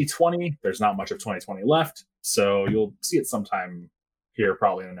 2020. There's not much of 2020 left, so you'll see it sometime here,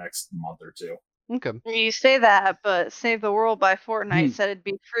 probably in the next month or two. Okay. You say that, but Save the World by Fortnite said it'd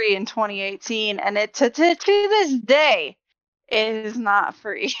be free in 2018, and it to this day is not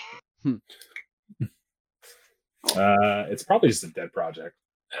free. It's probably just a dead project.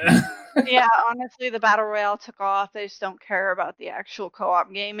 Yeah, honestly, the Battle Royale took off. They just don't care about the actual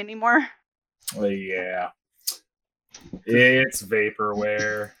co-op game anymore. Well, yeah. It's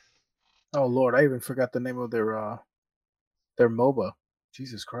vaporware. Oh Lord, I even forgot the name of their MOBA.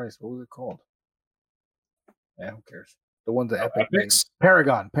 Jesus Christ, what was it called? Yeah, who cares? The one that Epic made.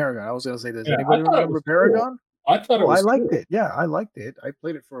 Paragon. I was gonna say, does anybody remember Paragon? Cool. I thought it was I liked it. Yeah, I liked it. I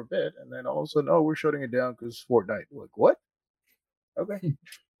played it for a bit, and then all of a sudden, we're shutting it down because Fortnite. Like, what? Okay.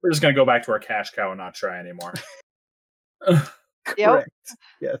 We're just going to go back to our cash cow and not try anymore. Correct.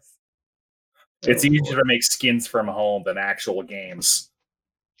 Yes. It's easier to make skins from home than actual games.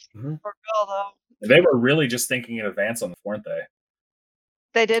 For real, though. They were really just thinking in advance on this, weren't they?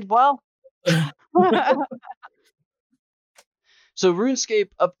 They did well. So RuneScape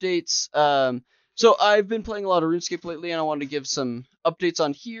updates. So I've been playing a lot of RuneScape lately, and I wanted to give some updates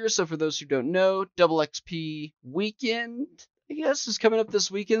on here. So for those who don't know, Double XP Weekend, I guess, is coming up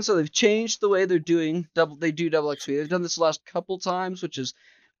this weekend. So they've changed the way they're doing double XP. They've done this the last couple times, which is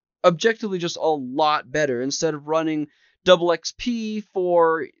objectively just a lot better. Instead of running Double XP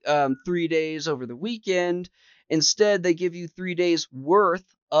for 3 days over the weekend, instead they give you 3 days worth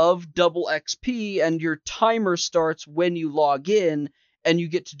of Double XP, and your timer starts when you log in, and you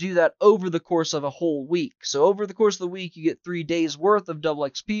get to do that over the course of a whole week. So over the course of the week, you get 3 days worth of Double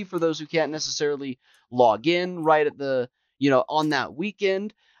XP for those who can't necessarily log in right at the, on that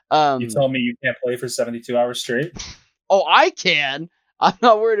weekend. You tell me you can't play for 72 hours straight? Oh, I can. I'm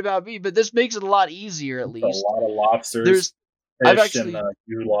not worried about me, but this makes it a lot easier at least. A lot of lobsters. I've actually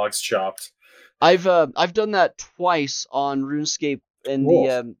logs chopped. I've done that twice on RuneScape. And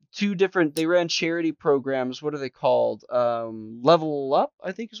the 2 different, they ran charity programs. What are they called? Level Up,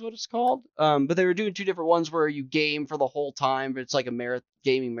 I think is what it's called. But they were doing 2 different ones where you game for the whole time, but it's like a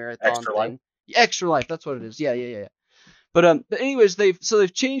gaming marathon Extra thing. Life. Extra Life, that's what it is. Yeah. But anyways,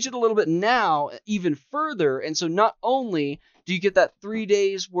 they've changed it a little bit now, even further. And so not only do you get that 3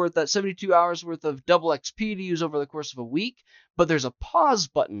 days worth, that 72 hours worth of Double XP to use over the course of a week, but there's a pause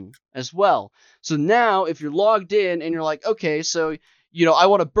button as well. So now if you're logged in and you're like, okay, so, I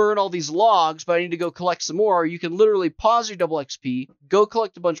want to burn all these logs, but I need to go collect some more, you can literally pause your Double XP, go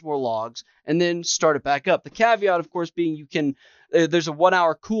collect a bunch more logs, and then start it back up. The caveat, of course, being there's a 1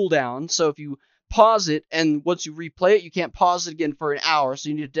 hour cooldown. So if you pause it, and once you replay it, you can't pause it again for an hour. So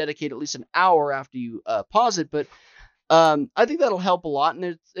you need to dedicate at least an hour after you pause it. But I think that'll help a lot.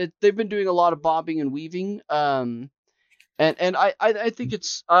 And they've been doing a lot of bobbing and weaving. And I think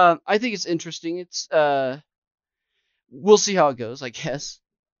it's interesting. It's we'll see how it goes, I guess.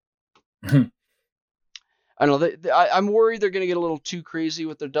 I don't know. I'm worried they're going to get a little too crazy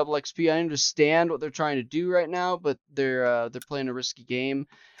with their Double XP. I understand what they're trying to do right now, but they're playing a risky game.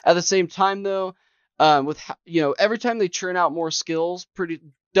 At the same time, though, every time they churn out more skills,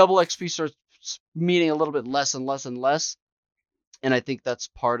 Double XP starts meaning a little bit less and less and less. And I think that's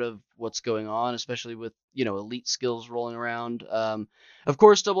part of what's going on, especially with, elite skills rolling around. Of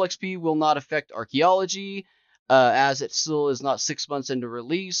course, Double XP will not affect archaeology, as it still is not 6 months into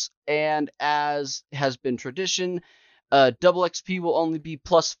release. And as has been tradition, Double XP will only be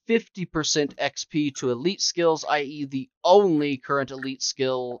plus 50% XP to elite skills, i.e. the only current elite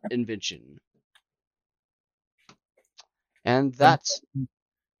skill invention. And that's...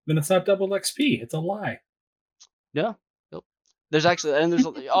 Then it's not Double XP. It's a lie. Yeah. Nope. There's actually... And there's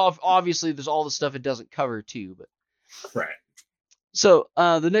obviously there's all the stuff it doesn't cover too, but... Right. So,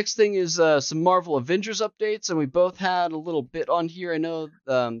 the next thing is some Marvel Avengers updates, and we both had a little bit on here. I know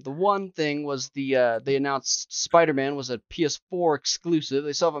the one thing was they announced Spider-Man was a PS4 exclusive.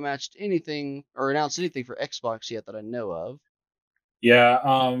 They still haven't announced anything for Xbox yet that I know of. Yeah,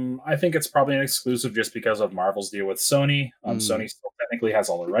 I think it's probably an exclusive just because of Marvel's deal with Sony. Sony still technically has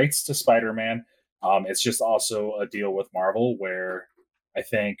all the rights to Spider-Man. It's just also a deal with Marvel where I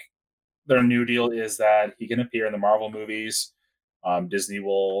think their new deal is that he can appear in the Marvel movies. Disney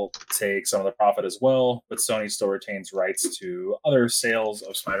will take some of the profit as well, but Sony still retains rights to other sales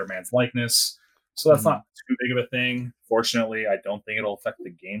of Spider-Man's likeness. So that's not too big of a thing. Fortunately, I don't think it'll affect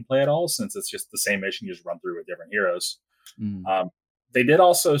the gameplay at all, since it's just the same mission you just run through with different heroes. They did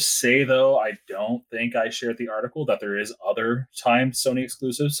also say, though, I don't think I shared the article, that there is other timed Sony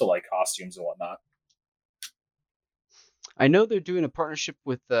exclusives, so like costumes and whatnot. I know they're doing a partnership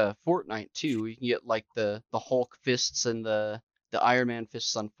with Fortnite too. You can get like the Hulk fists and the Iron Man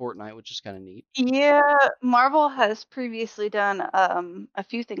fists on Fortnite, which is kind of neat. Yeah, Marvel has previously done a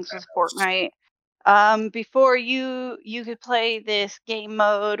few things with Fortnite. Before you could play this game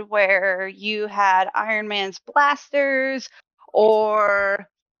mode where you had Iron Man's blasters or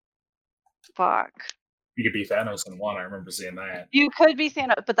fuck. You could be Thanos in one. I remember seeing that. You could be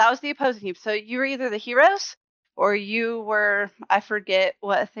Thanos, but that was the opposing team. So you were either the heroes or you were, I forget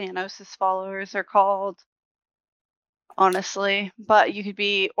what Thanos' followers are called, honestly, but you could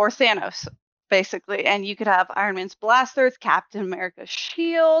be, or Thanos, basically, and you could have Iron Man's blasters, Captain America's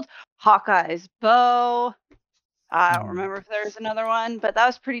shield, Hawkeye's bow. I don't remember if there was another one, but that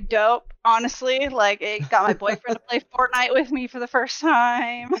was pretty dope, honestly. Like, it got my boyfriend to play Fortnite with me for the first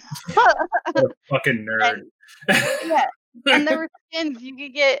time. What a fucking nerd. Yeah. And there were skins. You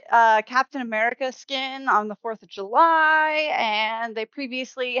could get Captain America skin on the 4th of July, and they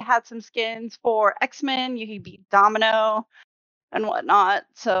previously had some skins for X-Men. You could be Domino and whatnot.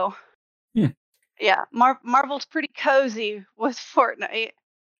 So, yeah, Marvel's pretty cozy with Fortnite.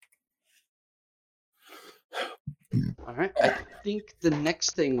 All right. I think the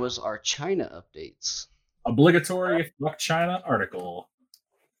next thing was our China updates. Obligatory Fuck China article.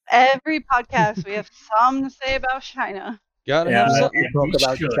 Every podcast we have something to say about China. Gotta have something. Talk we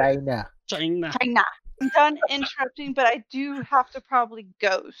about should. China. China. I'm done interrupting, but I do have to probably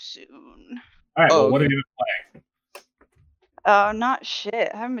go soon. All right, Oh, well, what okay. have you been playing? Not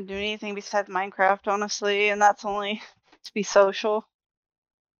shit. I haven't been doing anything besides Minecraft, honestly, and that's only to be social.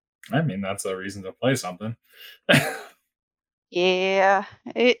 I mean, that's a reason to play something. Yeah,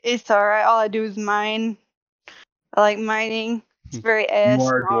 it's alright. All I do is mine. I like mining. It's very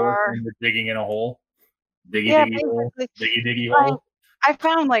More doors ASMR. when you're digging in a hole. Diggy Yeah, diggy hole. basically. Diggy diggy Like, hole. I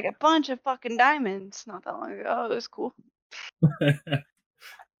found like a bunch of fucking diamonds not that long ago. It was cool.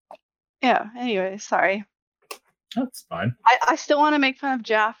 Yeah, anyway, sorry. That's fine. I still want to make fun of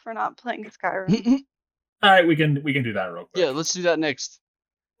Jaff for not playing Skyrim. All right, we can do that real quick. Yeah, let's do that next.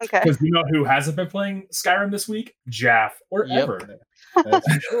 Okay. Because you know who hasn't been playing Skyrim this week? Jaff or Yep. ever.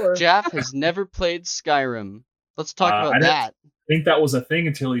 That's for sure. Jaff has never played Skyrim. Let's talk I about didn't- that. I think that was a thing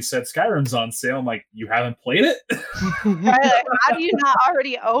until he said Skyrim's on sale. I'm like, you haven't played it? Like, how do you not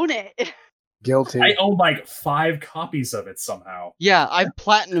already own it? Guilty. I own like 5 copies of it somehow. Yeah, I've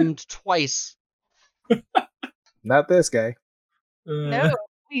platinumed twice. Not this guy. No,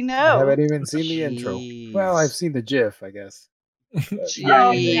 we I know. haven't even seen the intro. Jeez. Well, I've seen the GIF, I guess. Jeez,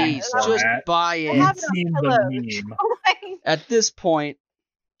 Oh, yeah, just that- buy I it. have You've it on seen the pillows. meme. At this point,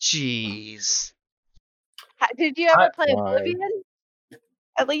 jeez. Did you ever play Why? Oblivion?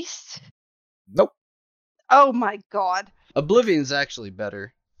 At least? Nope. Oh my god. Oblivion's actually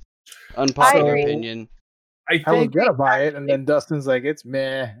better. Unpopular agree. opinion. I I was think gonna buy it, and then Dustin's like, "It's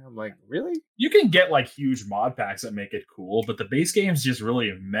meh." I'm like, "Really?" you can get like huge mod packs that make it cool, but the base game's just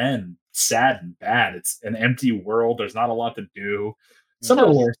really sad and bad. It's an empty world. There's not a lot to do. Some of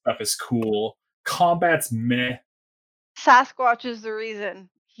the lore stuff is cool. Combat's meh. Sasquatch is the reason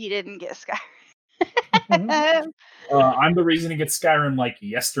he didn't get Skyrim. I'm the reason he gets Skyrim like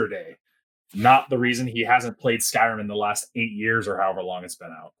yesterday, not the reason he hasn't played Skyrim in the last 8 years or however long it's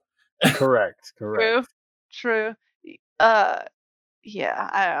been out. Correct. True. Yeah,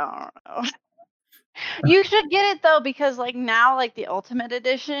 I don't know. You should get it though, because like now, like the Ultimate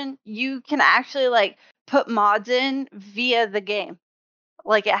Edition, you can actually like put mods in via the game.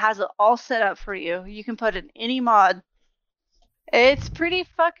 Like it has it all set up for you. You can put in any mod. It's pretty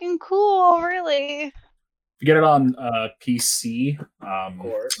fucking cool, really. If you get it on PC,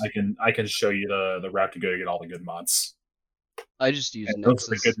 course. I can show you the route to go to get all the good mods. I just use And those are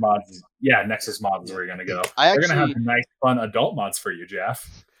the Nexus. good mods. Yeah, Nexus mods is where you're gonna go. I They're gonna have actually- nice, fun adult mods for you,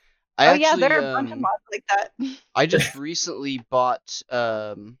 Jeff. I Yeah, actually, there are a bunch of mods like that. I just recently bought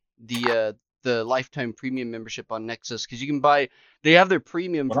the lifetime premium membership on Nexus because you can buy. They have their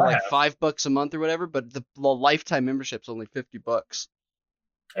premium What for I like have. $5 a month or whatever, but the lifetime membership's only $50.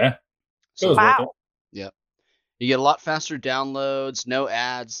 Yeah, So it was Wow. worth it. you get a lot faster downloads, no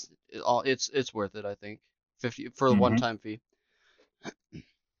ads. It's worth it, I think. 50 for the Mhm. one-time fee.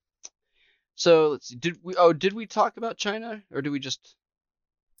 So let's see. Did we talk about China or did we just?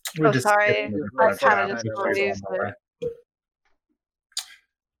 We Oh, just sorry. skipped the I rest kinda of just it. confused All right.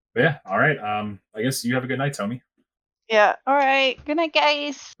 But yeah, all right. I guess you have a good night, Tommy. Yeah. All right. Good night,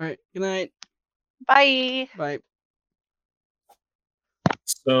 guys. All right. Good night. Bye. Bye.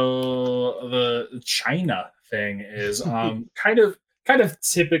 So the China thing is kind of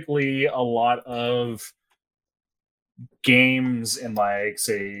typically a lot of games in like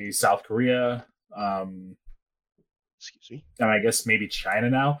say South Korea, Excuse me. and I guess maybe China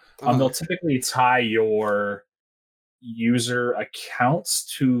now, they'll typically tie your user accounts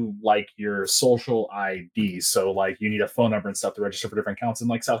to like your social ID. So like you need a phone number and stuff to register for different accounts in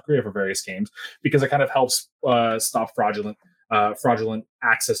like South Korea for various games, because it kind of helps stop fraudulent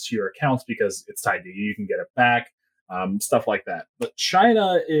access to your accounts because it's tied to you. You can get it back, stuff like that. But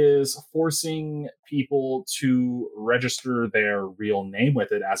China is forcing people to register their real name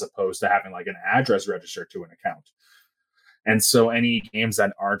with it as opposed to having like an address registered to an account. And so any games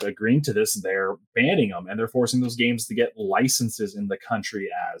that aren't agreeing to this, they're banning them, and they're forcing those games to get licenses in the country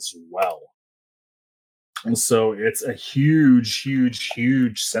as well. And so it's a huge, huge,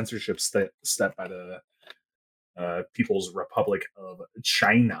 huge censorship step by the People's Republic of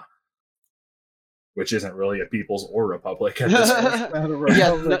China, which isn't really a people's or republic at this point.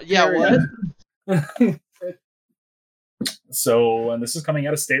 What? So, and this is coming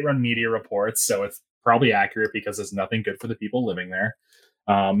out of state-run media reports, so it's probably accurate because there's nothing good for the people living there.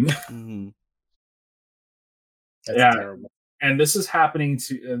 That's terrible. And this is happening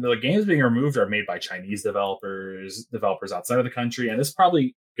and the games being removed are made by Chinese developers outside of the country, and this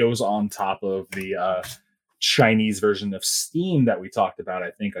probably goes on top of the Chinese version of Steam that we talked about, I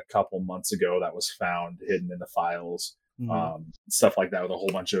think, a couple months ago that was found hidden in the files. Stuff like that with a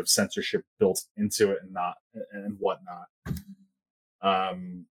whole bunch of censorship built into it and whatnot.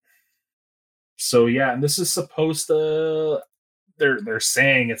 So yeah, and this is supposed to. They're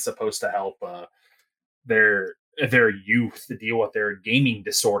saying it's supposed to help their youth to deal with their gaming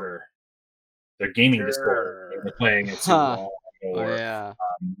disorder. Their gaming disorder. They're playing it too long, or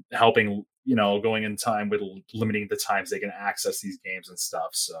helping, going in time with limiting the times they can access these games and stuff.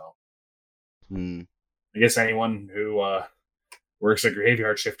 So I guess anyone who works a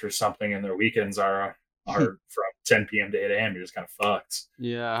graveyard shift or something and their weekends are from 10 p.m. to 8 a.m., you're just kind of fucked.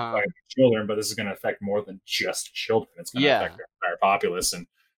 Yeah. Like children, but this is going to affect more than just children. It's going to affect the entire populace. And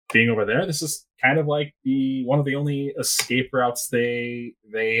being over there, this is kind of like one of the only escape routes they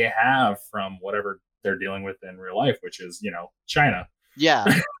have from whatever they're dealing with in real life, which is, China. Yeah.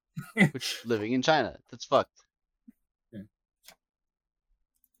 Which living in China. That's fucked.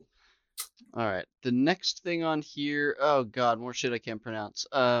 All right. The next thing on here. Oh God, more shit I can't pronounce.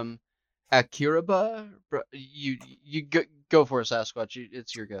 Akiraba. You go for it, Sasquatch.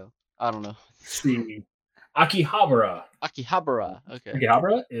 It's your go. I don't know. See, Akihabara. Akihabara. Okay.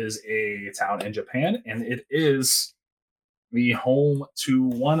 Akihabara is a town in Japan, and it is the home to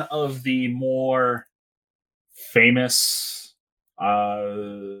one of the more famous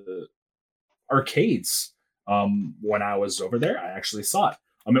arcades. When I was over there, I actually saw it.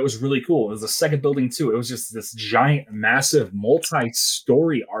 It was really cool. It was the second building too. It was just this giant, massive,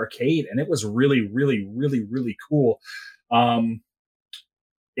 multi-story arcade, and it was really, really, really, really cool.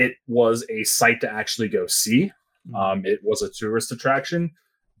 It was a sight to actually go see. It was a tourist attraction,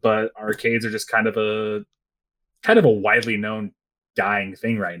 but arcades are just kind of a widely known dying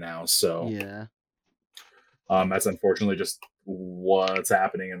thing right now. So yeah, that's unfortunately just what's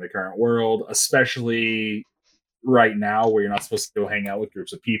happening in the current world, especially right now where you're not supposed to go hang out with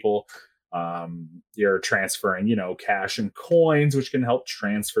groups of people. You're transferring, cash and coins, which can help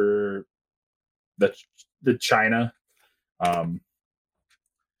transfer the China.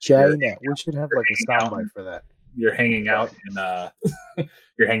 China. We should have like a soundbite for that. You're hanging out in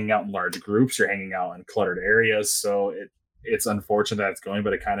large groups. You're hanging out in cluttered areas. So it's unfortunate that it's going,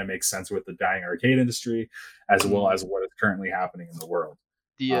 but it kind of makes sense with the dying arcade industry as well as what is currently happening in the world.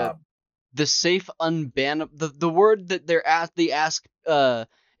 The safe unban the word that they ask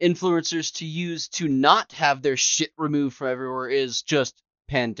influencers to use to not have their shit removed from everywhere is just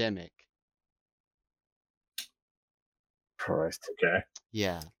pandemic. Christ. Okay.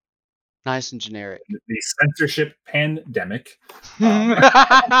 Yeah. Nice and generic. The censorship pandemic.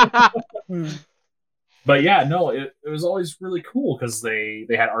 But yeah, no, it was always really cool because they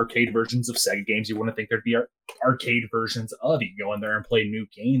had arcade versions of Sega games you wouldn't think there'd be arcade versions of. You can go in there and play new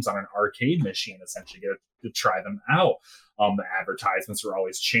games on an arcade machine, essentially get to try them out. The advertisements were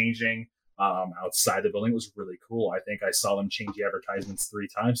always changing. Outside the building, it was really cool. I think I saw them change the advertisements 3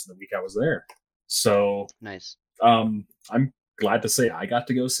 times in the week I was there. So nice. I'm glad to say I got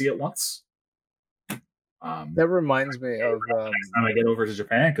to go see it once. That reminds me of next time I get over to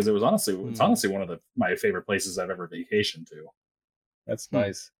Japan, because it's honestly one of my favorite places I've ever vacationed to. That's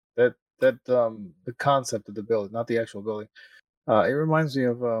nice. That the concept of the building, not the actual building. It reminds me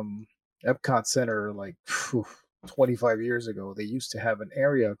of Epcot Center, like 25 years ago. They used to have an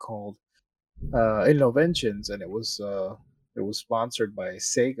area called Innoventions, and it was sponsored by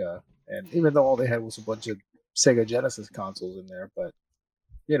Sega. And even though all they had was a bunch of Sega Genesis consoles in there, but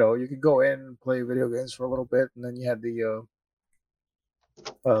you could go in and play video games for a little bit, and then you had the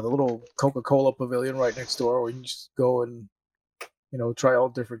little Coca-Cola pavilion right next door where you just go and try all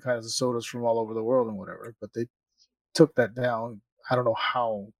different kinds of sodas from all over the world and whatever. But they took that down. I don't know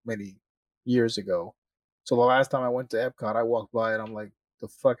how many years ago. So the last time I went to Epcot, I walked by and I'm like, the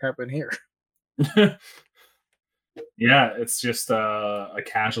fuck happened here? Yeah, it's just a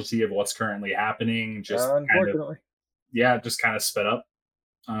casualty of what's currently happening. Just unfortunately, just kind of sped up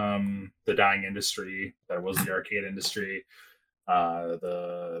the dying industry that was the arcade industry,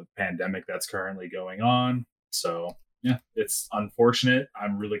 the pandemic that's currently going on. So yeah, it's unfortunate.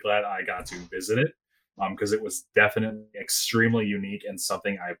 I'm really glad I got to visit it because it was definitely extremely unique and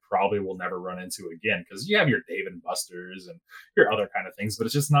something I probably will never run into again, because you have your Dave and Buster's and your other kind of things, but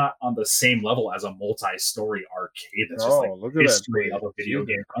it's just not on the same level as a multi-story arcade that's just like look at history that of a video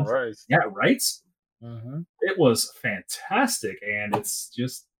game. Right. Yeah, right? Mm-hmm. It was fantastic, and it's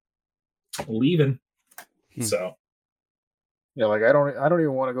just leaving. So yeah, like I don't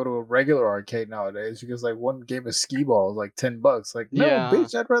even want to go to a regular arcade nowadays because like one game of skee ball is like $10. Like, no,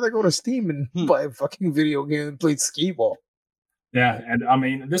 bitch, I'd rather go to Steam and buy a fucking video game and play skee ball. Yeah, and I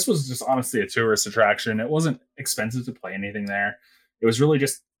mean, this was just honestly a tourist attraction. It wasn't expensive to play anything there. It was really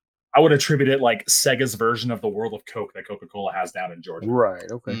just, I would attribute it like Sega's version of the World of Coke that Coca-Cola has down in Georgia. Right.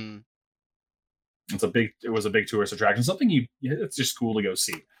 Okay. It was a big tourist attraction. Something it's just cool to go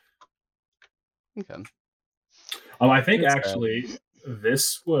see. Okay. I think actually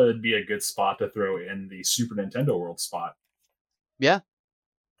this would be a good spot to throw in the Super Nintendo World spot. Yeah.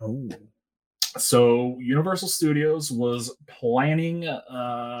 Oh. So Universal Studios was planning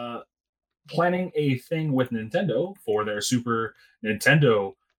a thing with Nintendo for their Super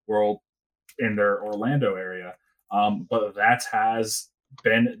Nintendo World in their Orlando area, but that has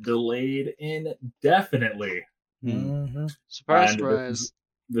been delayed indefinitely. Mm-hmm. Surprise, surprise.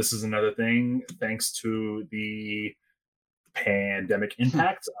 This is another thing thanks to the pandemic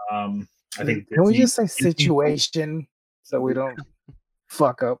impact. I think can we just say situation so we don't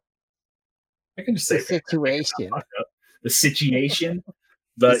fuck up? I can just say the situation. The situation.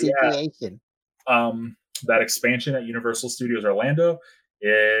 The situation. Yeah, that expansion at Universal Studios Orlando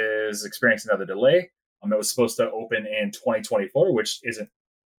is experiencing another delay. It was supposed to open in 2024, which isn't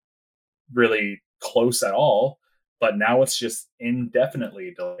really close at all. But now it's just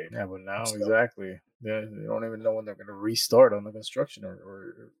indefinitely delayed. Yeah, but now exactly. They don't even know when they're going to restart on the construction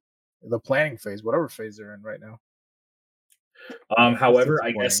or the planning phase, whatever phase they're in right now. However,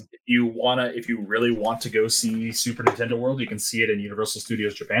 I guess if you really want to go see Super Nintendo World, you can see it in Universal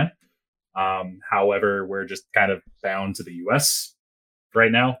Studios Japan. However, we're just kind of bound to the US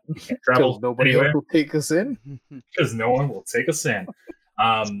right now. We can't travel. Nobody else will take us in. Because no one will take us in.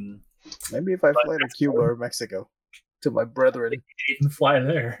 Maybe if I fly to Cuba or Mexico to my brethren, you can fly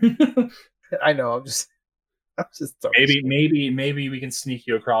there. I know. I'm just maybe we can sneak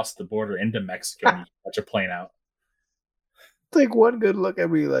you across the border into Mexico and catch a plane out. Take one good look at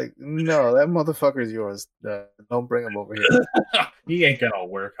me, like, no, that motherfucker's yours. Don't bring him over here. He ain't gonna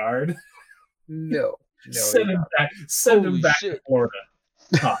work hard. No, send him back. Send him back to Florida.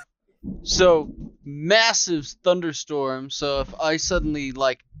 Huh. So massive thunderstorm. So if I suddenly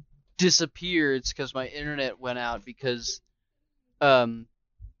disappear, it's because my internet went out because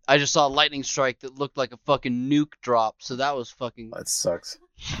I just saw a lightning strike that looked like a fucking nuke drop. So that was fucking. That sucks.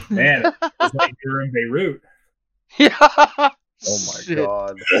 Man, it's like you're in Beirut. Yeah. Oh my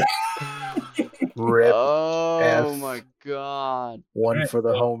god. Rip. Oh my god. One for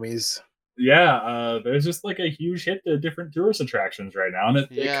the homies. Yeah, there's just a huge hit to different tourist attractions right now, and it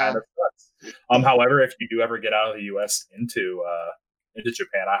kind of sucks. However, if you do ever get out of the US into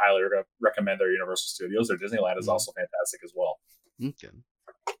Japan, I highly recommend their Universal Studios. Their Disneyland is also fantastic as well. Okay.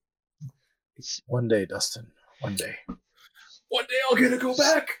 One day, Dustin. One day. One day I'll get to go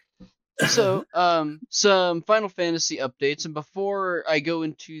back. So, some Final Fantasy updates, and before I go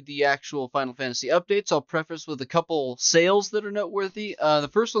into the actual Final Fantasy updates, I'll preface with a couple sales that are noteworthy. The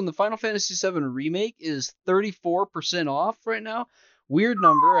first one, the Final Fantasy VII Remake, is 34% off right now. Weird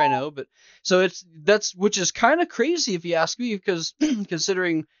number, I know, but which is kind of crazy if you ask me, because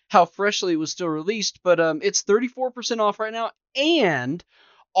considering how freshly it was still released. But it's 34% off right now, and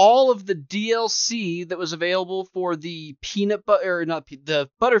all of the DLC that was available for the the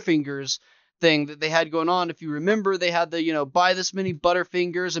Butterfingers thing that they had going on. If you remember, they had the, buy this many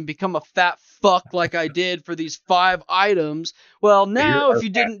Butterfingers and become a fat fuck like I did for these 5 items. Well, now if you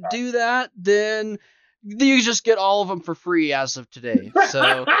didn't do that, then you just get all of them for free as of today.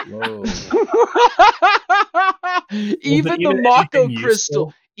 So even the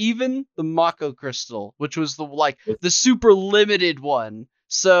Mako Crystal, which was the super limited one.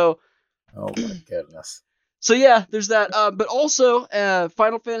 So, Oh my goodness. so yeah, there's that. But also,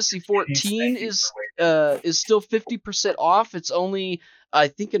 Final Fantasy 14 is still 50% off. It's only, I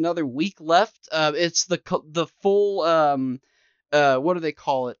think, another week left. It's the full what do they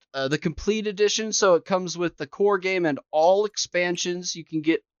call it? The complete edition. So it comes with the core game and all expansions. You can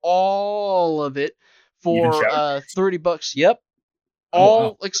get all of it for $30. Yep.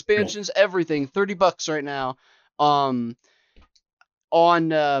 All expansions, everything, $30 right now. On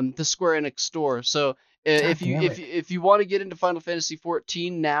the Square Enix store. So if you want to get into Final Fantasy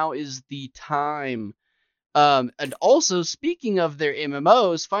 14, now is the time. And also, speaking of their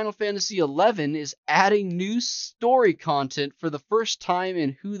MMOs, Final Fantasy 11 is adding new story content for the first time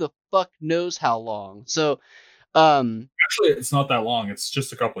in who the fuck knows how long. So, actually, it's not that long. It's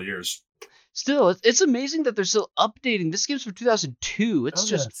just a couple of years. Still, it's amazing that they're still updating. This game's from 2002. It's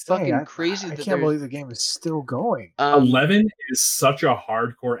just fucking crazy. I can't believe the game is still going. 11 is such a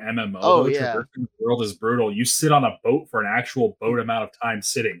hardcore MMO. Oh, yeah. The world is brutal. You sit on a boat for an actual boat amount of time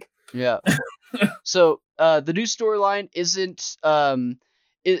sitting. Yeah. So the new storyline isn't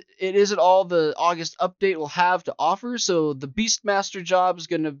it isn't all the August update will have to offer. So the Beastmaster job is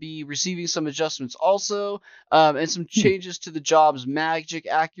going to be receiving some adjustments also, and some changes to the job's magic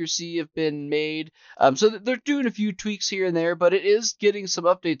accuracy have been made. So they're doing a few tweaks here and there, but it is getting some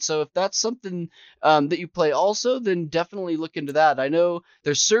updates. So if that's something that you play also, then definitely look into that. I know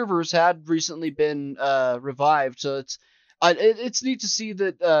their servers had recently been revived, so it's neat to see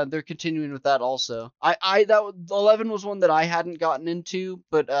that they're continuing with that also. 11 was one that I hadn't gotten into,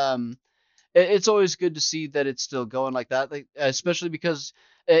 but it's always good to see that it's still going like that, especially because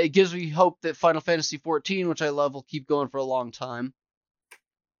it gives me hope that Final Fantasy 14, which I love, will keep going for a long time.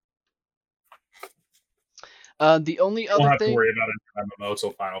 The only other thing... We'll have to worry about an MMO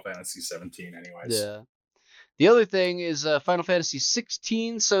till Final Fantasy 17 anyways. Yeah. The other thing is Final Fantasy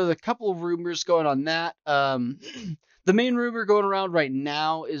 16, so the couple of rumors going on that. The main rumor going around right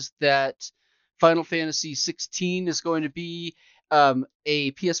now is that Final Fantasy 16 is going to be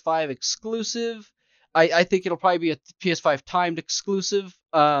a PS5 exclusive. I think it'll probably be a PS5 timed exclusive.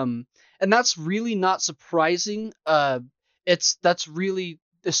 And that's really not surprising. That's really...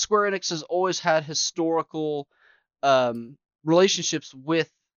 The Square Enix has always had historical relationships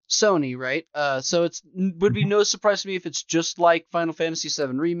with Sony, right? So it would be no surprise to me if it's just like Final Fantasy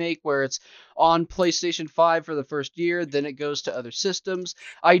VII Remake, where it's on PlayStation 5 for the first year, then it goes to other systems.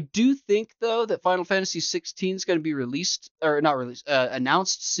 I do think, though, that Final Fantasy 16 is going to be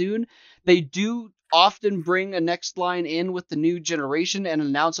announced soon. They do often bring a next line in with the new generation and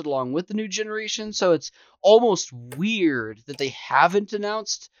announce it along with the new generation, so it's almost weird that they haven't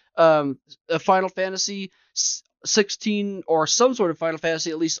announced a Final Fantasy 16 or some sort of Final Fantasy,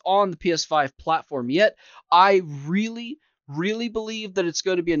 at least on the PS5 platform yet. I really believe that it's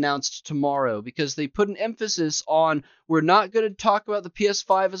going to be announced tomorrow, because they put an emphasis on, we're not going to talk about the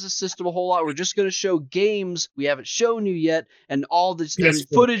PS5 as a system a whole lot. We're just going to show games we haven't shown you yet, and all the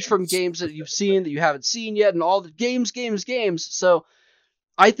footage from games that you've seen that you haven't seen yet, and all the games. So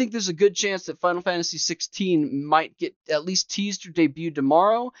I think there's a good chance that Final Fantasy 16 might get at least teased or debuted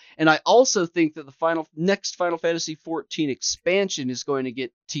tomorrow, and I also think that the next Final Fantasy 14 expansion is going to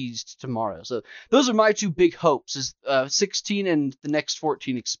get teased tomorrow. So those are my two big hopes: is 16 and the next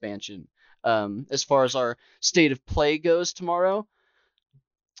 14 expansion. As far as our state of play goes tomorrow.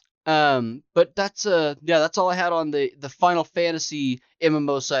 But that's all I had on the Final Fantasy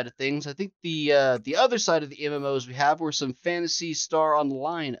MMO side of things. I think the other side of the MMOs we have were some Phantasy Star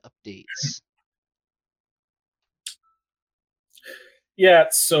Online updates. Yeah,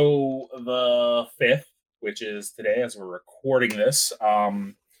 so the 5th, which is today as we're recording this,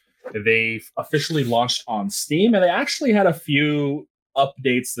 they've officially launched on Steam, and they actually had a few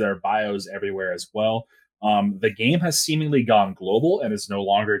updates to their bios everywhere as well. The game has seemingly gone global and is no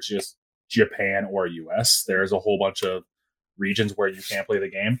longer just Japan or US. There's a whole bunch of regions where you can't play the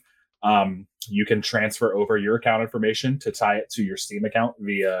game. You can transfer over your account information to tie it to your Steam account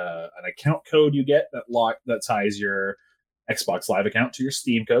via an account code you get that ties your Xbox Live account to your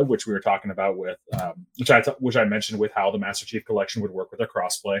Steam code, which we were talking about with, which I mentioned with how the Master Chief Collection would work with a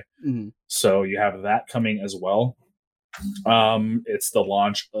crossplay. Mm-hmm. So you have that coming as well. It's the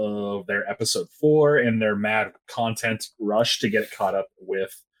launch of their episode 4 and their mad content rush to get it caught up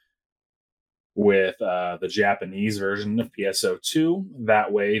with the Japanese version of PSO2.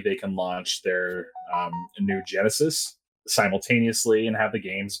 That way they can launch their new Genesis simultaneously and have the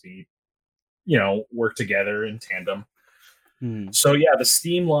games be, work together in tandem. So yeah, the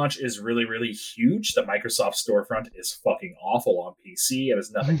Steam launch is really, really huge. The Microsoft storefront is fucking awful on PC. It has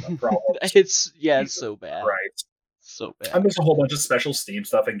nothing but problems. It's so bad. Right. So bad. And there's a whole bunch of special Steam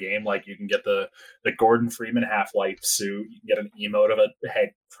stuff in game. Like you can get the Gordon Freeman Half-Life suit. You can get an emote of a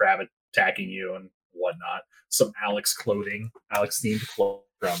head crab attacking you and whatnot. Some Alex themed clothing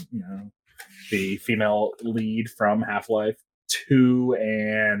from the female lead from Half-Life 2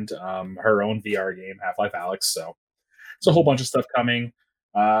 and her own VR game, Half-Life Alex. So it's a whole bunch of stuff coming.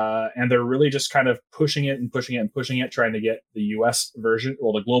 And they're really just kind of pushing it, trying to get the US version,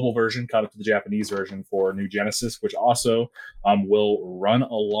 well, the global version caught up to the Japanese version for New Genesis, which also will run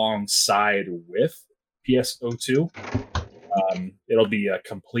alongside with PSO2. It'll be a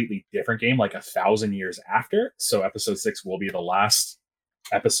completely different game, like 1,000 years after. So episode 6 will be the last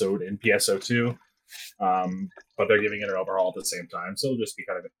episode in PSO2. But they're giving it an overhaul at the same time. So it'll just be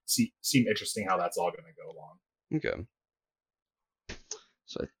kind of seem interesting how that's all going to go along. Okay.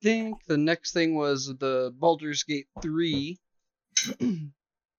 So I think the next thing was the Baldur's Gate 3.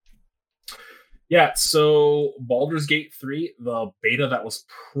 Yeah, so Baldur's Gate 3, the beta that was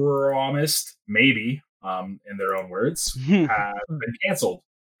promised, maybe, in their own words, has been canceled.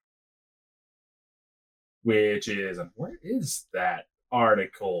 Which is, where is that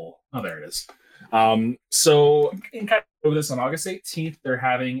article? Oh, there it is. So in kind of this on August 18th, they're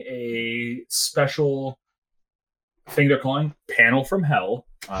having a special thing they're calling Panel from Hell,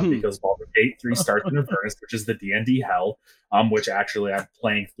 because Baldur's Gate 3 starts in Avernus, which is the D&D hell, which actually I'm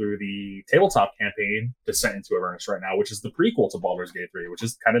playing through the tabletop campaign Descent into Avernus right now, which is the prequel to Baldur's Gate 3, which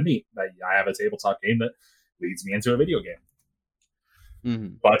is kind of neat that I have a tabletop game that leads me into a video game.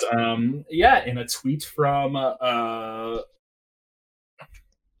 Mm-hmm. But in a tweet from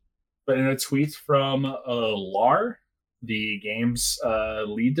Lar, the game's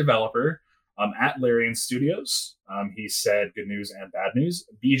lead developer at Larian Studios, he said good news and bad news.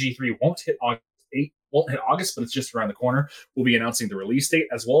 BG3 won't hit August, but it's just around the corner. We'll be announcing the release date,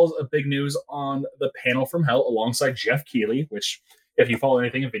 as well as a big news on the Panel from Hell alongside Jeff Keighley, which, if you follow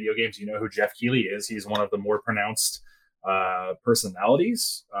anything in video games, you know who Jeff Keighley is. He's one of the more pronounced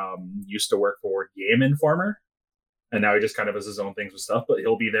personalities. Used to work for Game Informer, and now he just kind of has his own things with stuff, but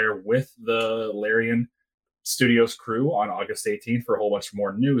he'll be there with the Larian Studios crew on August 18th for a whole bunch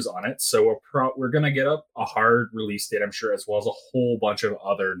more news on it. So we're going to get up a hard release date, I'm sure, as well as a whole bunch of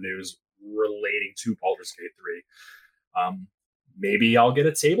other news relating to Baldur's Gate 3. Maybe I'll get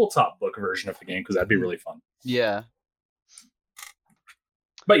a tabletop book version of the game, because that'd be really fun. Yeah.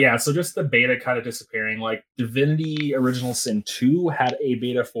 But yeah, so just the beta kind of disappearing. Like Divinity Original Sin 2 had a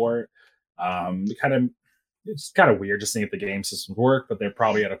beta for it. It's kind of weird just seeing if the game systems work, but they're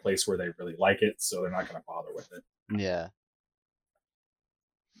probably at a place where they really like it, so they're not going to bother with it. Yeah.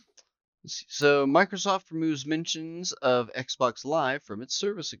 So Microsoft removes mentions of Xbox Live from its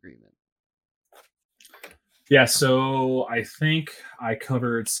service agreement. Yeah, so I think I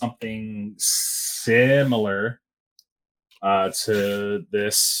covered something similar to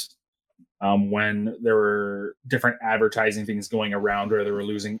this when there were different advertising things going around where they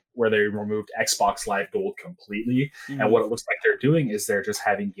removed Xbox Live Gold completely. Mm-hmm. And what it looks like they're doing is they're just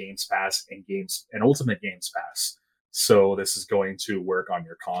having Games Pass and Ultimate Games Pass. So this is going to work on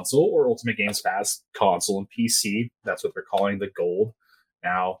your console or Ultimate Games Pass, console and PC. That's what they're calling the Gold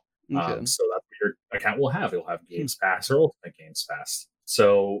now. Okay. So that's what your account will have. It'll have Games Pass or Ultimate Games Pass.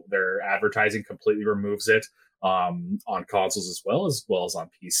 So their advertising completely removes it. On consoles as well as on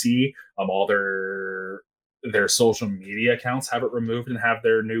PC. All their social media accounts have it removed and have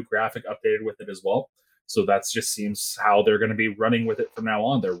their new graphic updated with it as well. So that just seems how they're going to be running with it from now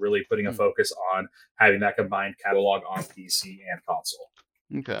on. They're really putting a focus on having that combined catalog on PC and console.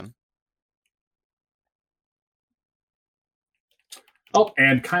 Okay. Oh,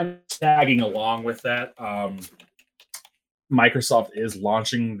 and kind of tagging along with that, Microsoft is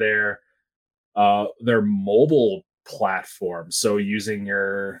launching their mobile platform. So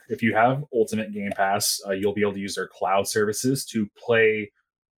if you have Ultimate Game Pass, you'll be able to use their cloud services to play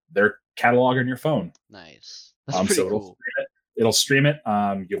their catalog on your phone. Nice. That's pretty cool. It'll stream it.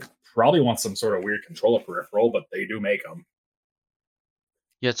 You'll probably want some sort of weird controller peripheral, but they do make them.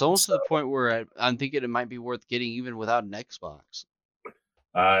 Yeah, it's almost to the point where I'm thinking it might be worth getting even without an Xbox.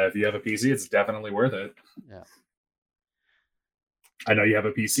 If you have a PC, it's definitely worth it. Yeah. I know you have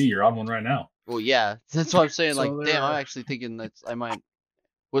a PC. You're on one right now. Well, yeah, that's what I'm saying. Damn, I'm actually thinking that I might.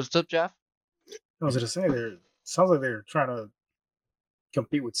 What's up, Jeff? I was going to say, sounds like they're trying to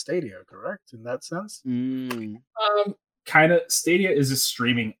compete with Stadia, correct? In that sense? Kind of. Stadia is just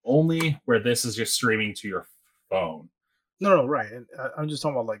streaming only, where this is just streaming to your phone. No, right. And I'm just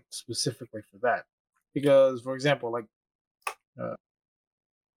talking about specifically for that, because, for example,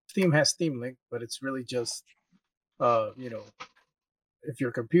 Steam has Steam Link, but it's really just, if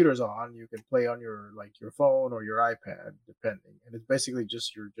your computer's on, you can play on your phone or your iPad, depending. And it's basically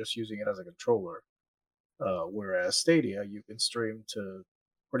just you're just using it as a controller. Whereas Stadia, you can stream to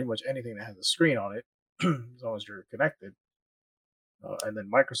pretty much anything that has a screen on it, as long as you're connected. And then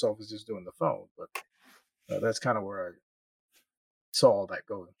Microsoft is just doing the phone, but that's kind of where I saw all that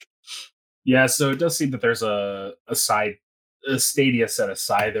going. Yeah, so it does seem that there's a Stadia set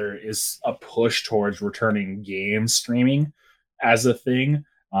aside. There is a push towards returning game streaming as a thing,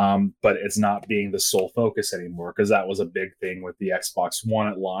 but it's not being the sole focus anymore, because that was a big thing with the Xbox One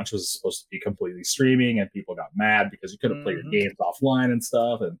at launch. Was supposed to be completely streaming, and people got mad because you couldn't play your games offline and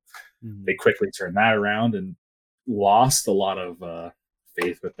stuff, and they quickly turned that around and lost a lot of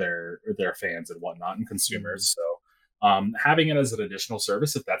faith with their fans and whatnot and consumers. So having it as an additional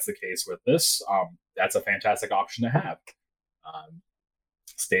service, if that's the case with this, that's a fantastic option to have.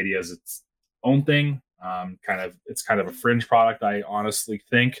 Stadia is its own thing. It's kind of a fringe product, I honestly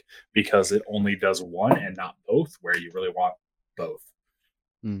think, because it only does one and not both, where you really want both.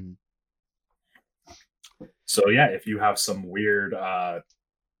 So yeah, if you have some weird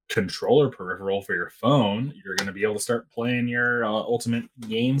controller peripheral for your phone, you're going to be able to start playing your Ultimate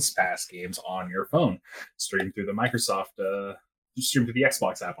Games Pass games on your phone, stream through the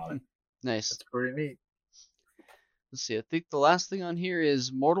Xbox app on it. Nice. That's pretty neat. Let's see. I think the last thing on here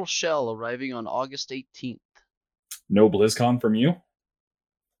is Mortal Shell arriving on August 18th. No BlizzCon from you?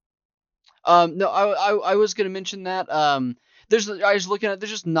 No, I was going to mention that. I was looking at,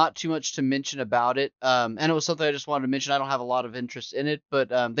 there's just not too much to mention about it. And it was something I just wanted to mention. I don't have a lot of interest in it,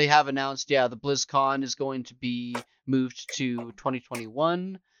 but they have announced, the BlizzCon is going to be moved to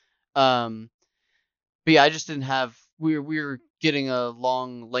 2021. But yeah, I just didn't have, we were getting a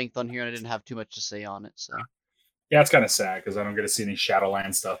long length on here, and I didn't have too much to say on it. So yeah, it's kind of sad because I don't get to see any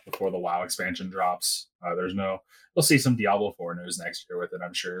Shadowlands stuff before the WoW expansion drops. We'll see some Diablo 4 news next year with it,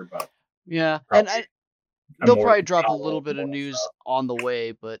 I'm sure. But yeah, and they'll probably drop a little bit of news on the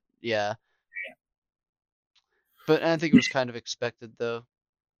way, but yeah. But I think it was kind of expected, though.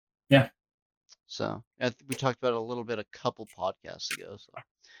 Yeah. So we talked about it a little bit a couple podcasts ago. So,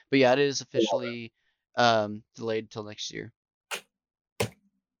 but yeah, it is officially delayed till next year.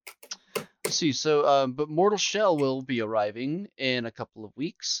 Let's see. So, but Mortal Shell will be arriving in a couple of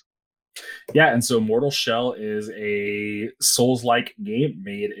weeks. Yeah, and so Mortal Shell is a Souls-like game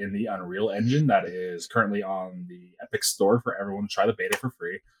made in the Unreal Engine that is currently on the Epic Store for everyone to try the beta for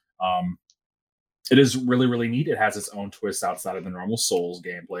free. It is really, really neat. It has its own twist outside of the normal Souls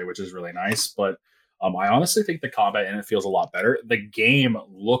gameplay, which is really nice. But I honestly think the combat in it feels a lot better. The game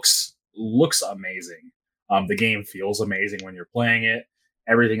looks amazing. The game feels amazing when you're playing it.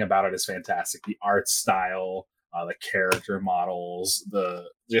 Everything about it is fantastic. The art style, the character models, the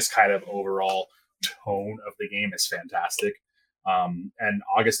just kind of overall tone of the game is fantastic. And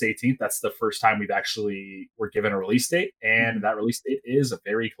August 18th, that's the first time we're given a release date, and that release date is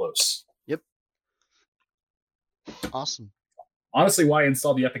very close. Yep. Awesome. Honestly, why I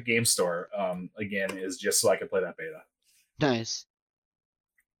installed the Epic Game Store again is just so I could play that beta. Nice.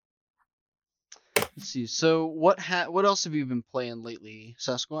 Let's see. So what else have you been playing lately,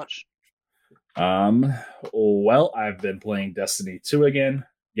 Sasquatch? Well, I've been playing Destiny 2 again,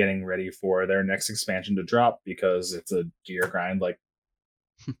 getting ready for their next expansion to drop because it's a gear grind like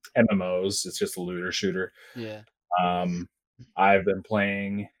MMOs. It's just a looter shooter. Yeah. I've been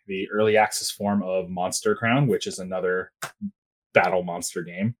playing the early access form of Monster Crown, which is another battle monster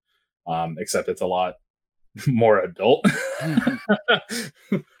game, except it's a lot more adult.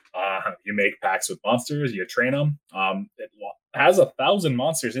 You make packs with monsters, you train them. It has 1,000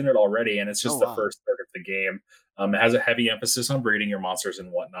 monsters in it already, and it's just the first third of the game. It has a heavy emphasis on breeding your monsters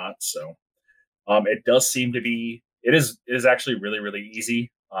and whatnot. So it does seem to be. It is actually really, really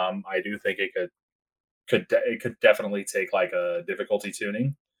easy. I do think it could definitely take like a difficulty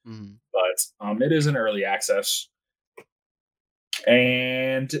tuning, but it is an early access.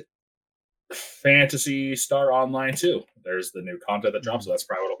 And Phantasy Star Online 2. There's the new content that drops, so that's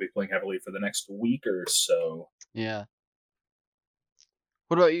probably what I'll be playing heavily for the next week or so. Yeah.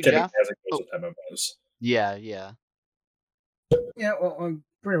 What about you, Jeff? As it goes with MMOs. Yeah. Yeah, well, I'm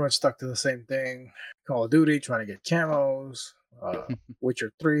pretty much stuck to the same thing. Call of Duty, trying to get camos,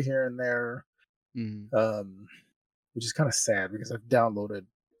 Witcher 3 here and there, which is kind of sad because I've downloaded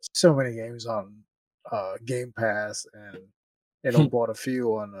so many games on Game Pass and bought a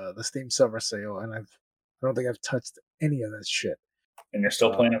few on the Steam Summer Sale, and I don't think I've touched any of that shit. And you're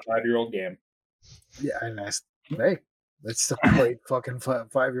still playing a 5-year-old game. Yeah, and it's still played fucking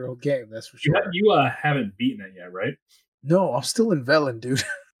 5-year-old game. That's for sure. You haven't beaten it yet, right? No, I'm still in Velen, dude.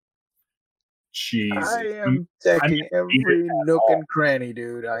 Jesus. I am checking every nook and cranny,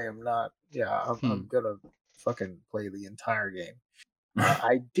 dude. I am not. Yeah, I'm gonna fucking play the entire game.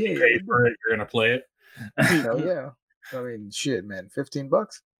 I You did. paid for it. You're gonna play it. Hell yeah. I mean, shit, man.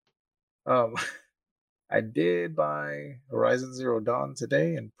 $15. Um, I did buy Horizon Zero Dawn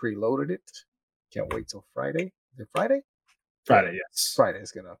today and preloaded it. Can't wait till Friday. Is it Friday? Friday, yes. Friday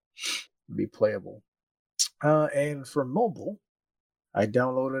is gonna be playable. And for mobile, I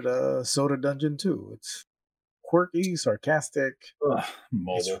downloaded Soda Dungeon 2. It's quirky, sarcastic. Ugh,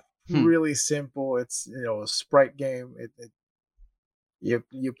 mobile. It's really simple. It's a sprite game.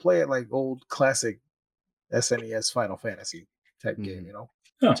 You play it like old classic SNES Final Fantasy type game,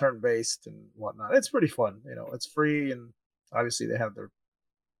 Huh. turn based and whatnot. It's pretty fun. It's free, and obviously they have their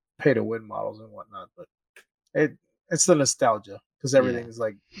pay to win models and whatnot. But it's the nostalgia because everything is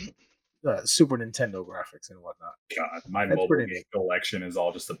like Super Nintendo graphics and whatnot. God, my mobile game collection is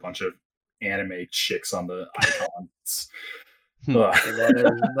all just a bunch of anime chicks on the icons.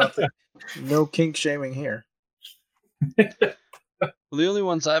 There's nothing, no kink shaming here. Well, the only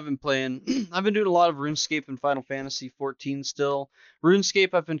ones I've been playing, I've been doing a lot of RuneScape and Final Fantasy 14 still.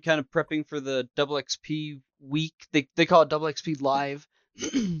 RuneScape, I've been kind of prepping for the Double XP week. They call it Double XP Live,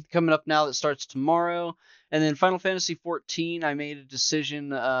 coming up now that starts tomorrow. And then Final Fantasy 14, I made a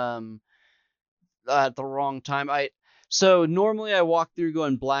decision at the wrong time. So normally I walk through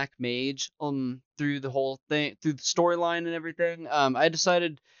going Black Mage through the whole thing, through the storyline and everything. I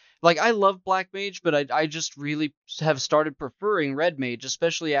decided, like, I love Black Mage, but I just really have started preferring Red Mage,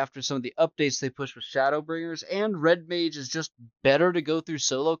 especially after some of the updates they push with Shadowbringers. And Red Mage is just better to go through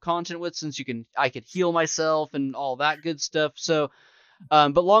solo content with, since I could heal myself and all that good stuff. So,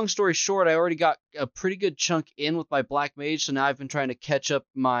 but long story short, I already got a pretty good chunk in with my Black Mage, so now I've been trying to catch up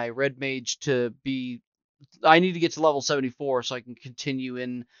my Red Mage to be. I need to get to level 74 so I can continue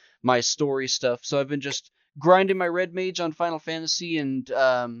in my story stuff. So I've been just grinding my Red Mage on Final Fantasy and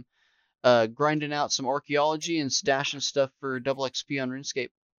grinding out some archaeology and stashing stuff for double XP on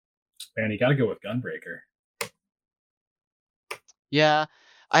RuneScape. Man, you gotta go with Gunbreaker. Yeah,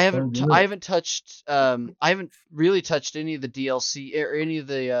 I haven't touched. I haven't really touched any of the DLC or any of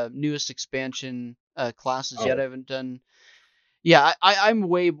the newest expansion classes yet. I haven't done. Yeah, I'm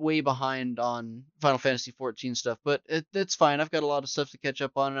way behind on Final Fantasy 14 stuff, but it's fine. I've got a lot of stuff to catch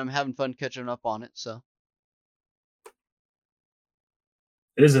up on, and I'm having fun catching up on it. So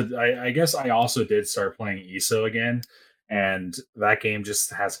it is I guess I also did start playing ESO again, and that game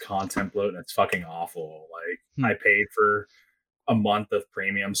just has content bloat, and it's fucking awful. Like I paid for a month of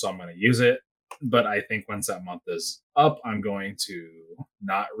premium, so I'm going to use it. But I think once that month is up, I'm going to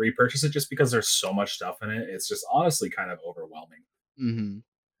not repurchase it just because there's so much stuff in it. It's just honestly kind of overwhelming. Mm-hmm.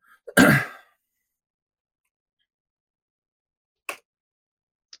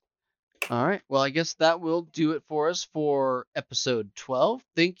 All right. Well, I guess that will do it for us for episode 12.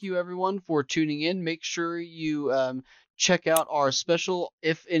 Thank you, everyone, for tuning in. Make sure you check out our special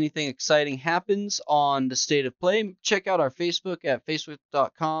If Anything Exciting Happens on the State of Play. Check out our Facebook at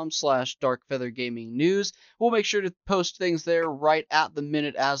facebook.com/darkfeathergamingnews. We'll make sure to post things there right at the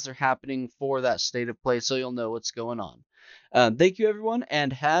minute as they're happening for that State of Play, so you'll know what's going on. Thank you, everyone,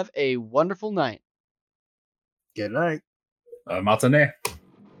 and have a wonderful night. Good night. Matane.